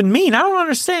that even mean? I don't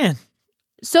understand.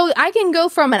 So I can go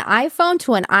from an iPhone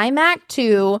to an iMac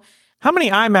to... How many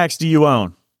iMacs do you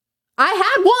own? I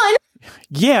had one.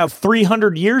 Yeah,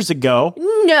 300 years ago.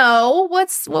 No.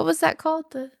 What was that called?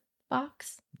 The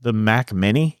box? The Mac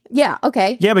Mini? Yeah,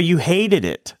 okay. Yeah, but you hated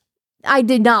it. I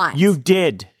did not. You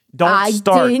did. Don't I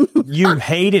start. didn't. You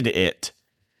hated it.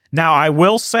 Now, I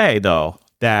will say, though,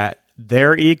 that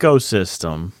their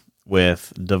ecosystem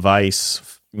with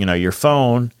device, your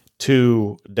phone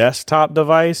to desktop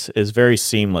device is very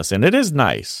seamless, and it is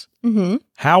nice. Mm-hmm.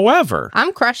 However,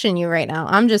 I'm crushing you right now.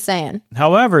 I'm just saying.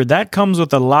 However, that comes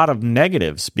with a lot of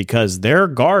negatives because their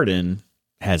garden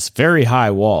has very high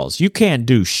walls. You can't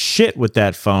do shit with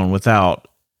that phone without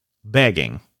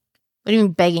begging. What do you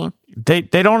mean begging? They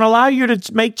don't allow you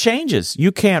to make changes.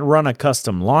 You can't run a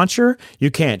custom launcher. You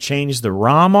can't change the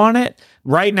ROM on it.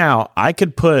 Right now, I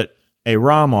could put a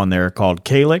ROM on there called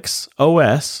Calyx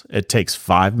OS. It takes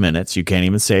 5 minutes. You can't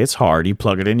even say it's hard. You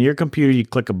plug it into your computer, you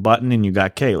click a button, and you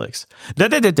got Calyx.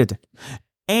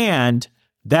 And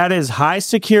that is high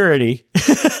security.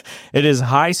 It is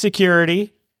high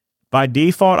security, By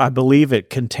default, I believe it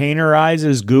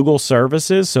containerizes Google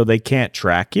services so they can't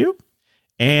track you.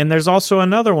 And there's also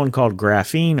another one called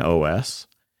Graphene OS,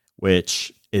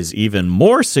 which is even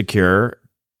more secure.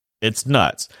 It's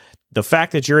nuts. The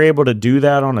fact that you're able to do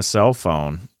that on a cell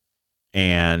phone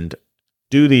and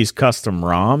do these custom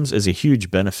ROMs is a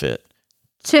huge benefit.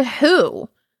 To who?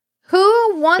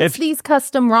 Who wants these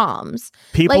custom ROMs?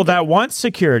 People that want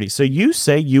security. So you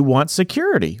say you want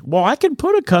security. Well, I can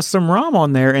put a custom ROM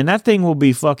on there and that thing will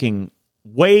be fucking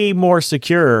way more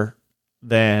secure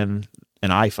than an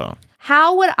iPhone.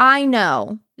 How would I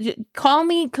know? Call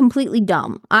me completely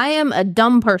dumb. I am a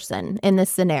dumb person in this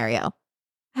scenario.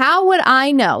 How would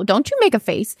I know? Don't you make a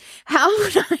face. How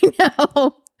would I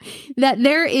know that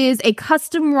there is a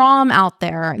custom ROM out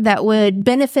there that would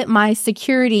benefit my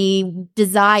security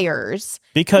desires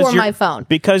for my phone?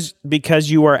 Because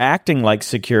you are acting like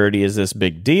security is this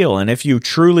big deal. And if you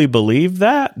truly believe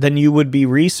that, then you would be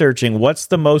researching what's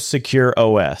the most secure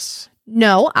OS.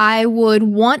 No, I would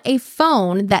want a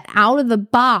phone that out of the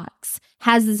box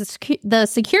has the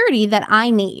security that I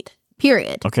need.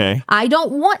 Period. Okay. I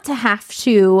don't want to have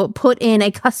to put in a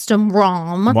custom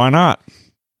ROM. Why not?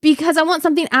 Because I want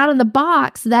something out of the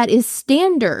box that is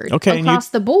standard across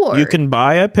the board. You can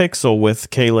buy a Pixel with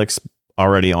Calyx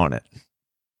already on it.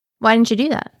 Why didn't you do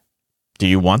that? Do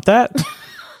you want that?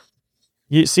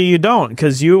 You don't,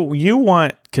 because you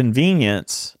want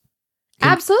convenience.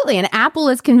 Absolutely, and Apple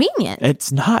is convenient.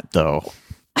 It's not, though.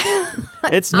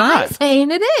 It's not. I'm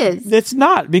saying it is. It's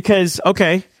not, because,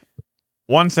 okay,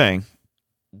 one thing.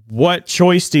 What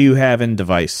choice do you have in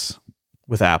device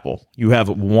with Apple? You have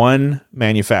one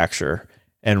manufacturer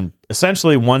and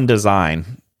essentially one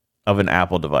design of an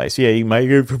Apple device. Yeah, you might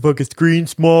get a fucking screen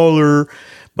smaller,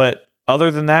 but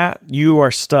other than that, you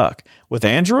are stuck. With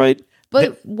Android,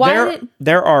 but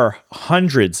there are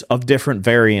hundreds of different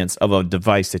variants of a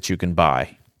device that you can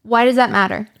buy. Why does that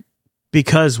matter?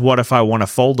 Because what if I want a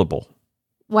foldable?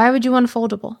 Why would you want a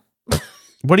foldable?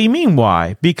 What do you mean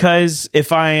why? Because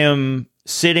if I am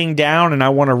sitting down and I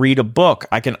want to read a book,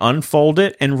 I can unfold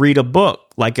it and read a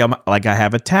book like I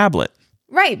have a tablet.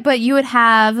 Right, but you would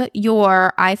have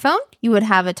your iPhone, you would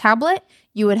have a tablet,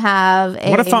 you would have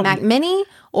a Mac Mini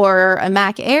or a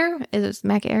Mac Air. Is it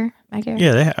Mac Air? Mac Air?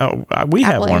 Yeah, we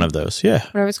have one of those. Yeah,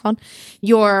 whatever it's called.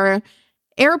 Your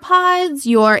AirPods.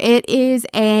 It is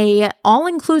a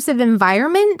all-inclusive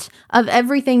environment of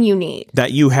everything you need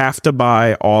that you have to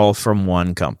buy all from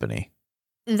one company.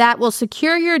 That will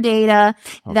secure your data,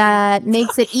 that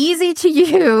makes it easy to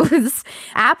use.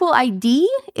 Apple ID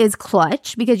is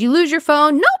clutch because you lose your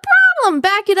phone, no problem,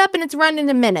 back it up and it's running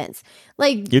in minutes.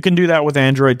 Like, you can do that with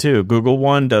Android too. Google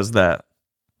One does that.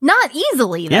 Not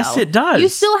easily, though. Yes, it does. You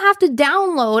still have to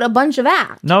download a bunch of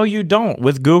apps. No, you don't.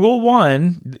 With Google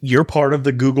One, you're part of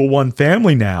the Google One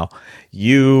family now.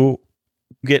 You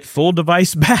get full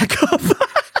device backup.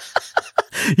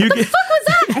 What the fuck was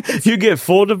that? You get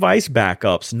full device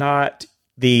backups, not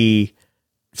the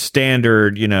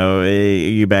standard,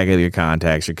 you back up your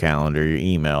contacts, your calendar, your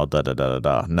email,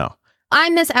 da-da-da-da-da. No. I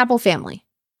miss Apple Family.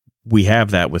 We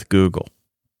have that with Google.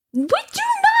 We do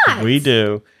not. We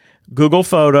do. Google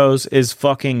Photos is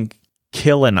fucking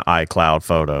killing iCloud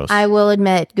Photos. I will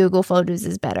admit Google Photos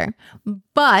is better.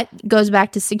 But goes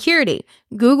back to security.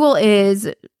 Google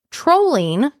is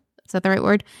trolling. Is that the right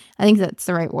word? I think that's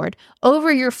the right word.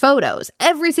 Over your photos.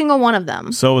 Every single one of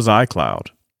them. So is iCloud.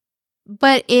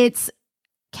 But it's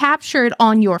captured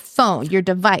on your phone, your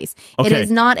device. Okay. It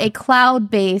is not a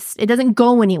cloud-based. It doesn't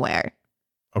go anywhere.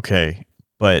 Okay.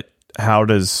 But how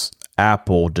does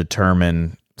Apple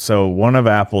determine? So one of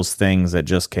Apple's things that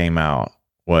just came out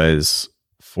was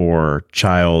for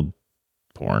child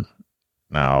porn.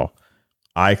 Now,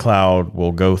 iCloud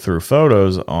will go through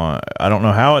photos on, I don't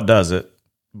know how it does it,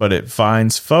 but it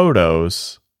finds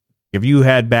photos. If you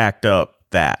had backed up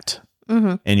that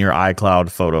in your iCloud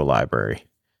photo library,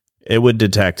 it would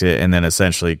detect it and then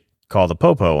essentially call the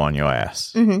popo on your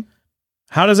ass. Mm-hmm.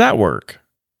 How does that work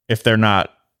if they're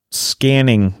not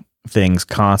scanning things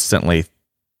constantly?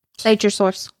 Cite your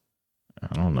source.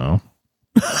 I don't know.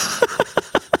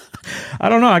 I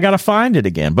don't know. I got to find it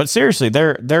again. But seriously,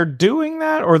 they're doing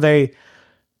that, or they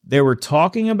were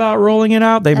talking about rolling it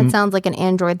out. That sounds like an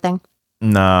Android thing.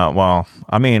 Nah, well,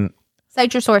 I mean,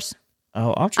 cite your source.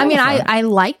 I'll try. I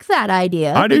like that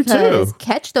idea. I do too.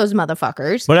 Catch those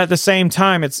motherfuckers. But at the same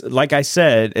time, it's like I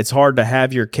said, it's hard to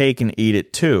have your cake and eat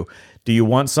it too. Do you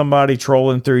want somebody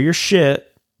trolling through your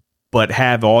shit, but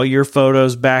have all your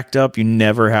photos backed up? You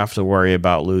never have to worry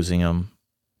about losing them.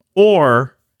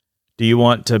 Or do you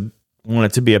want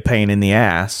it to be a pain in the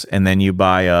ass, and then you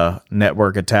buy a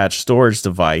network attached storage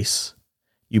device?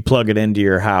 you plug it into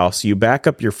your house, you back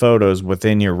up your photos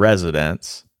within your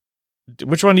residence.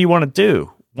 Which one do you want to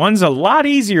do? One's a lot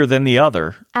easier than the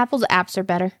other. Apple's apps are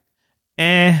better.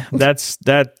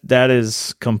 That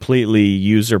is completely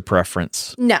user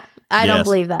preference. No, I don't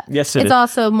believe that. Yes, it's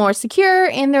also more secure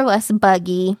and they're less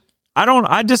buggy.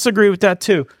 I disagree with that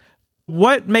too.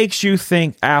 What makes you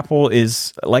think Apple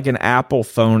is like an Apple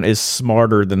phone is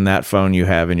smarter than that phone you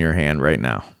have in your hand right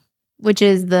now? Which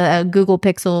is the Google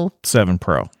Pixel 7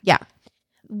 Pro. Yeah.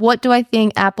 What do I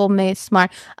think Apple made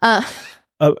smart?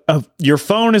 Your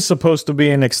phone is supposed to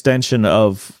be an extension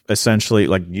of essentially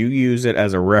like you use it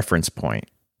as a reference point.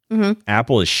 Mm-hmm.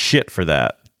 Apple is shit for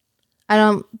that. I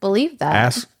don't believe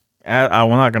that. I'm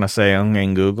not going to say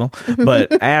in Google,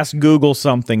 but ask Google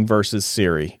something versus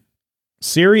Siri.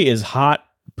 Siri is hot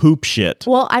poop shit.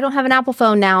 Well, I don't have an Apple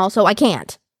phone now, so I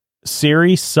can't.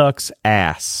 Siri sucks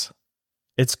ass.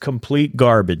 It's complete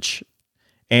garbage.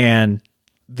 And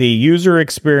the user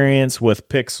experience with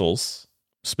Pixels,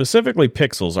 specifically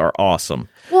Pixels, are awesome.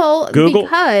 Well,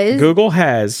 because Google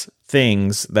has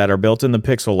things that are built in the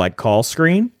Pixel like call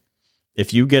screen.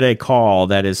 If you get a call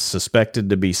that is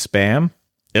suspected to be spam,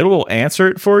 it will answer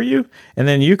it for you, and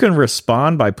then you can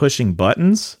respond by pushing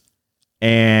buttons.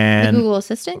 And the Google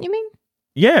Assistant, you mean?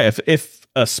 Yeah, if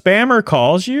a spammer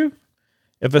calls you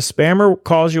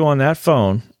on that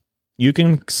phone, you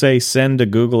can say send to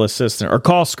Google Assistant or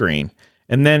call screen,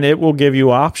 and then it will give you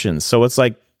options. So it's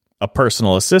like a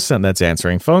personal assistant that's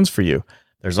answering phones for you.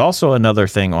 There's also another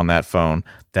thing on that phone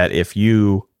that if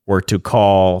you were to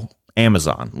call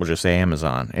Amazon, we'll just say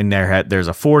Amazon, and there's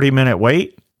a 40-minute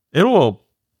wait, it will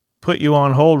put you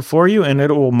on hold for you, and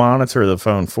it will monitor the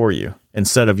phone for you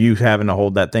instead of you having to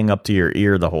hold that thing up to your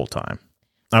ear the whole time.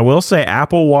 I will say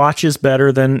Apple Watch is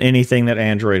better than anything that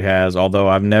Android has, although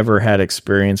I've never had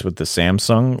experience with the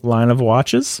Samsung line of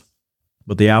watches.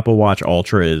 But the Apple Watch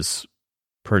Ultra is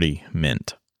pretty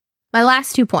mint. My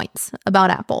last 2 points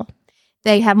about Apple.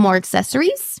 They have more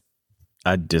accessories.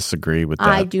 I disagree with that.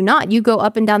 I do not. You go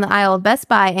up and down the aisle of Best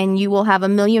Buy and you will have a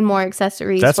million more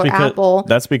accessories for Apple.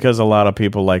 That's because a lot of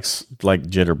people like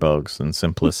jitterbugs and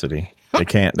simplicity. They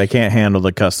can't handle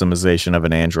the customization of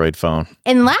an Android phone.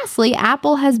 And lastly,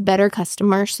 Apple has better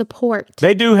customer support.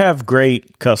 They do have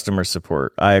great customer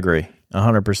support. I agree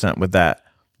 100% with that.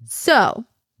 So,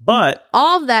 but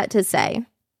all of that to say,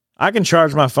 I can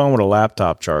charge my phone with a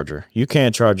laptop charger. You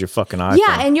can't charge your fucking iPhone.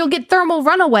 Yeah, and you'll get thermal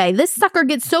runaway. This sucker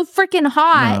gets so freaking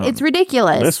hot. No, it's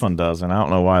ridiculous. This one doesn't. I don't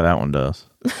know why that one does.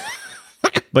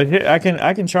 But here, I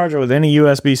can charge it with any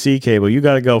USB-C cable. You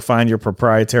got to go find your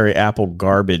proprietary Apple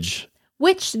garbage.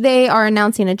 Which they are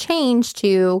announcing a change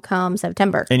to come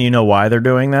September. And you know why they're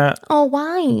doing that? Oh,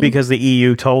 why? Because the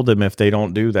EU told them if they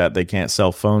don't do that, they can't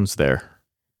sell phones there.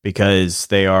 Because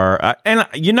they are...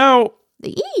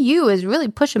 The EU is really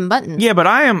pushing buttons. Yeah, but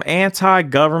I am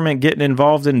anti-government getting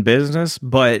involved in business,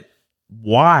 but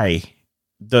why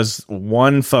does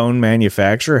one phone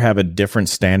manufacturer have a different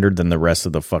standard than the rest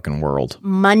of the fucking world?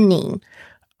 Money.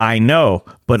 I know,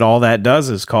 but all that does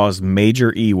is cause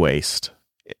major e-waste.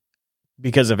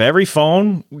 Because if every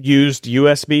phone used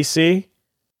USB-C,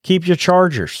 keep your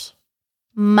chargers.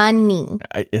 Money.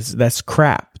 That's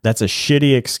crap. That's a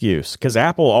shitty excuse. Because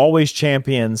Apple always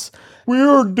champions,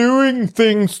 we're doing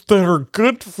things that are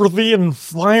good for the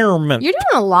environment. You're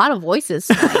doing a lot of voices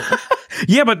tonight.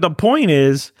 Yeah, but the point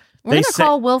is... We're going to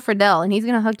call Will Friedle, and he's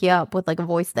going to hook you up with like a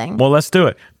voice thing. Well, let's do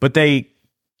it. But they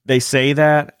say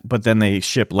that, but then they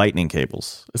ship lightning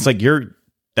cables. It's like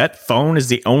that phone is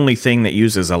the only thing that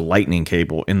uses a lightning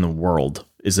cable in the world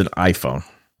is an iPhone.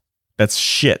 That's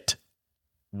shit.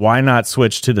 Why not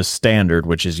switch to the standard,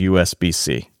 which is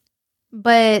USB-C?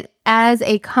 But as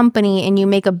a company and you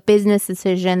make a business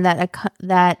decision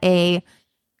that a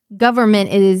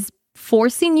government is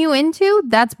forcing you into,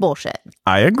 that's bullshit.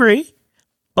 I agree.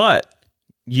 But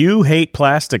you hate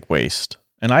plastic waste,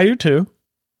 and I do too.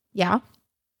 Yeah.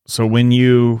 So when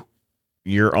you're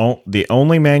the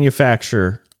only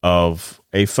manufacturer of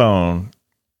a phone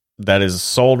that is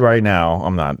sold right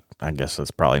now, I guess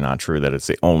that's probably not true that it's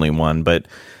the only one, but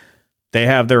they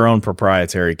have their own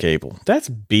proprietary cable. That's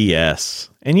BS.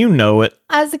 And you know it.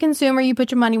 As a consumer, you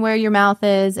put your money where your mouth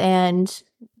is and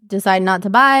decide not to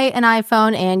buy an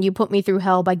iPhone, and you put me through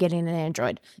hell by getting an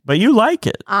Android. But you like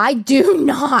it. I do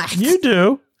not. You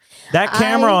do. That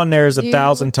camera on there is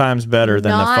 1,000 times better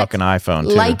than the fucking iPhone,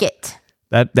 too. Like it.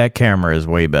 That camera is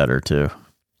way better, too.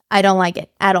 I don't like it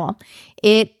at all.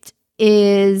 It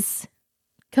is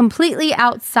completely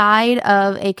outside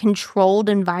of a controlled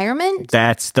environment.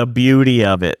 That's the beauty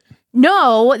of it.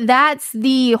 No, that's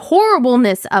the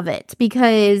horribleness of it,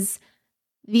 because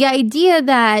the idea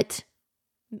that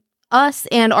us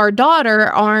and our daughter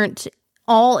aren't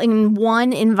all in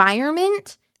one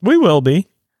environment. We will be.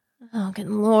 Oh, good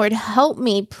Lord, help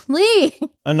me, please.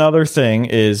 Another thing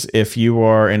is if you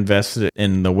are invested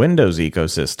in the Windows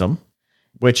ecosystem,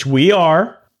 which we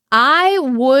are. I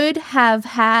would have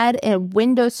had a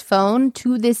Windows phone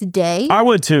to this day. I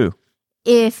would too.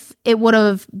 If it would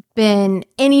have been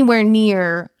anywhere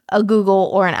near a Google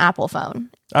or an Apple phone.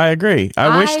 I agree.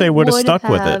 I wish they would have stuck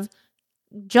with it.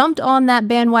 Jumped on that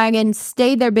bandwagon,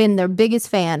 stayed there, been their biggest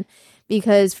fan.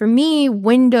 Because for me,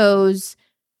 Windows,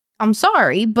 I'm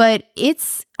sorry, but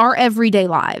it's our everyday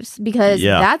lives. Because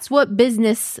that's what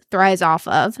business thrives off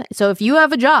of. So if you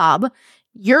have a job,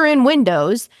 you're in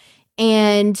Windows.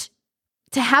 And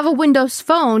to have a Windows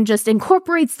phone just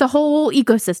incorporates the whole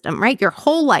ecosystem, right? Your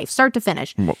whole life, start to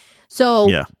finish. So,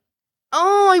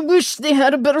 I wish they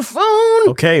had a better phone.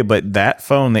 Okay, but that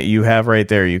phone that you have right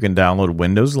there, you can download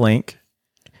Windows Link.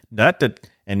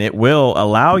 And it will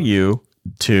allow you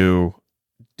to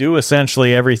do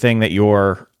essentially everything that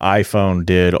your iPhone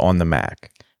did on the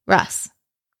Mac. Russ.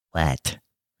 What?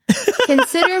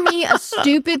 Consider me a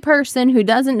stupid person who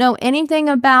doesn't know anything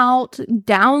about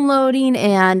downloading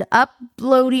and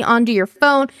uploading onto your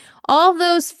phone, all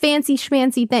those fancy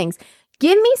schmancy things.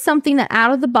 Give me something that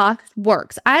out of the box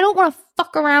works. I don't want to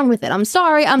fuck around with it. I'm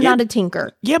sorry, I'm not a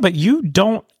tinker. Yeah, but you're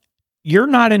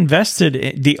not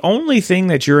invested. The only thing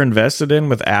that you're invested in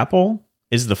with Apple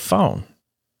is the phone.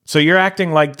 So you're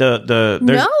acting like the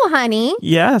No, honey.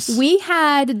 Yes. We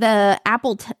had the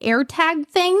Apple AirTag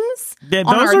things. Yeah,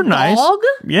 those are nice.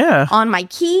 Yeah. On my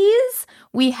keys.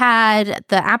 We had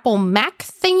the Apple Mac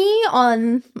thingy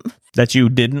on... That you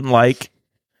didn't like?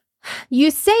 You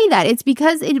say that. It's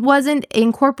because it wasn't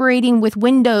incorporating with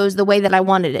Windows the way that I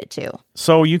wanted it to.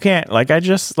 So you can't, like I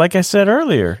said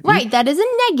earlier. Right, that is a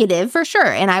negative for sure.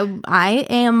 And I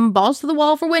am balls to the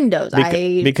wall for Windows.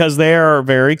 Because they are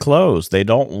very closed. They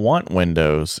don't want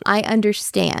Windows. I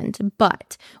understand.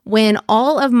 But when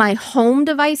all of my home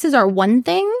devices are one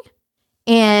thing,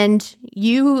 and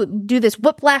you do this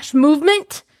whiplash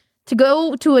movement to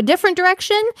go to a different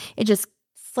direction, it's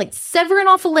like severing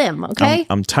off a limb, okay?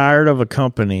 I'm tired of a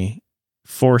company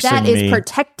forcing me. That is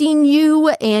protecting you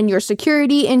and your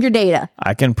security and your data.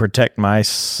 I can protect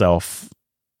myself.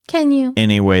 Can you?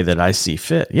 Any way that I see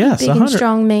fit. Yes, big and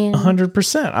strong man.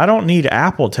 100%. I don't need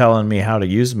Apple telling me how to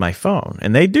use my phone.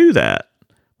 And they do that.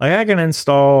 Like I can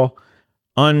install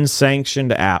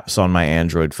unsanctioned apps on my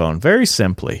Android phone very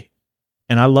simply.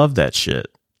 And I love that shit.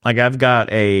 Like I've got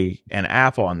an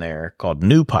app on there called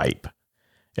NewPipe.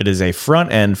 It is a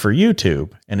front end for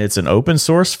YouTube, and it's an open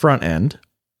source front end,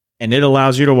 and it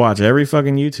allows you to watch every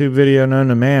fucking YouTube video known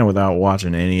to man without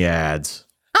watching any ads.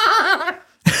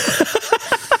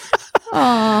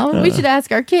 Oh, we should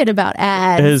ask our kid about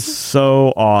ads. It is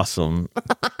so awesome.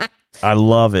 I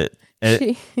love it.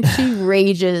 She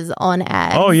rages on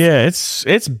ads. Oh yeah,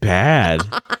 it's bad.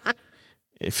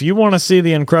 If you want to see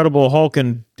the Incredible Hulk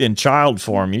in child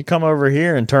form, you come over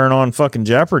here and turn on fucking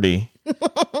Jeopardy.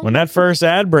 When that first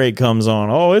ad break comes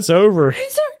on, oh, it's over.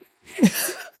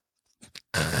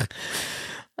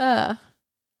 I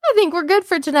think we're good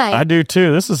for tonight. I do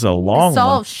too. This is a long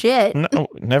solve shit. No,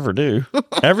 never do.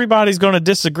 Everybody's going to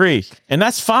disagree, and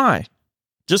that's fine.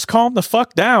 Just calm the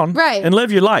fuck down, right, and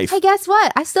live your life. Hey, guess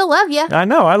what? I still love you. I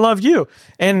know, I love you,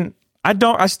 and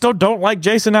I still don't like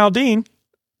Jason Aldean.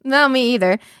 No, me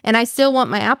either. And I still want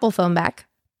my Apple phone back.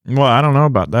 Well, I don't know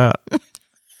about that.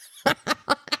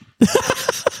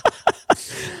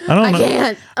 I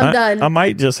can't. I'm done. I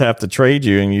might just have to trade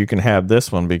you, and you can have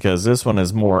this one because this one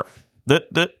is more.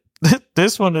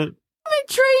 This one is.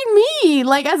 Trade me,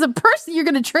 like as a person, you're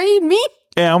gonna trade me.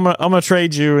 Yeah, I'm gonna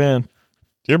trade you in.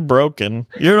 You're broken.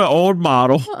 You're an old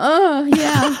model. Oh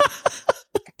yeah.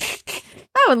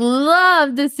 I would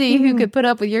love to see who could put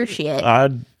up with your shit.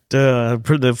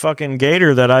 The fucking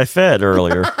gator that I fed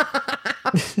earlier.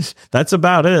 That's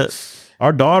about it.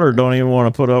 Our daughter don't even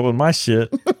want to put up with my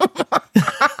shit.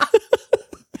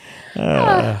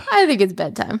 I think it's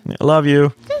bedtime. I love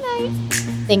you. Good night.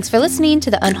 Thanks for listening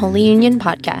to the Unholy Union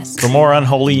podcast. For more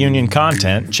Unholy Union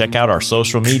content, check out our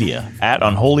social media at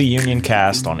Unholy Union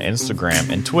Cast on Instagram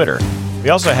and Twitter. We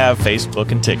also have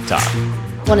Facebook and TikTok.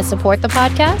 Want to support the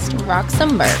podcast? Rock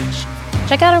some merch.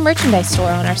 Check out our merchandise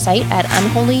store on our site at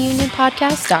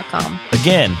unholyunionpodcast.com.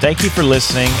 Again, thank you for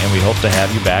listening, and we hope to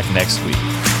have you back next week.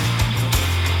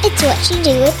 It's what you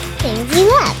do with things you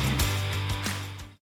love.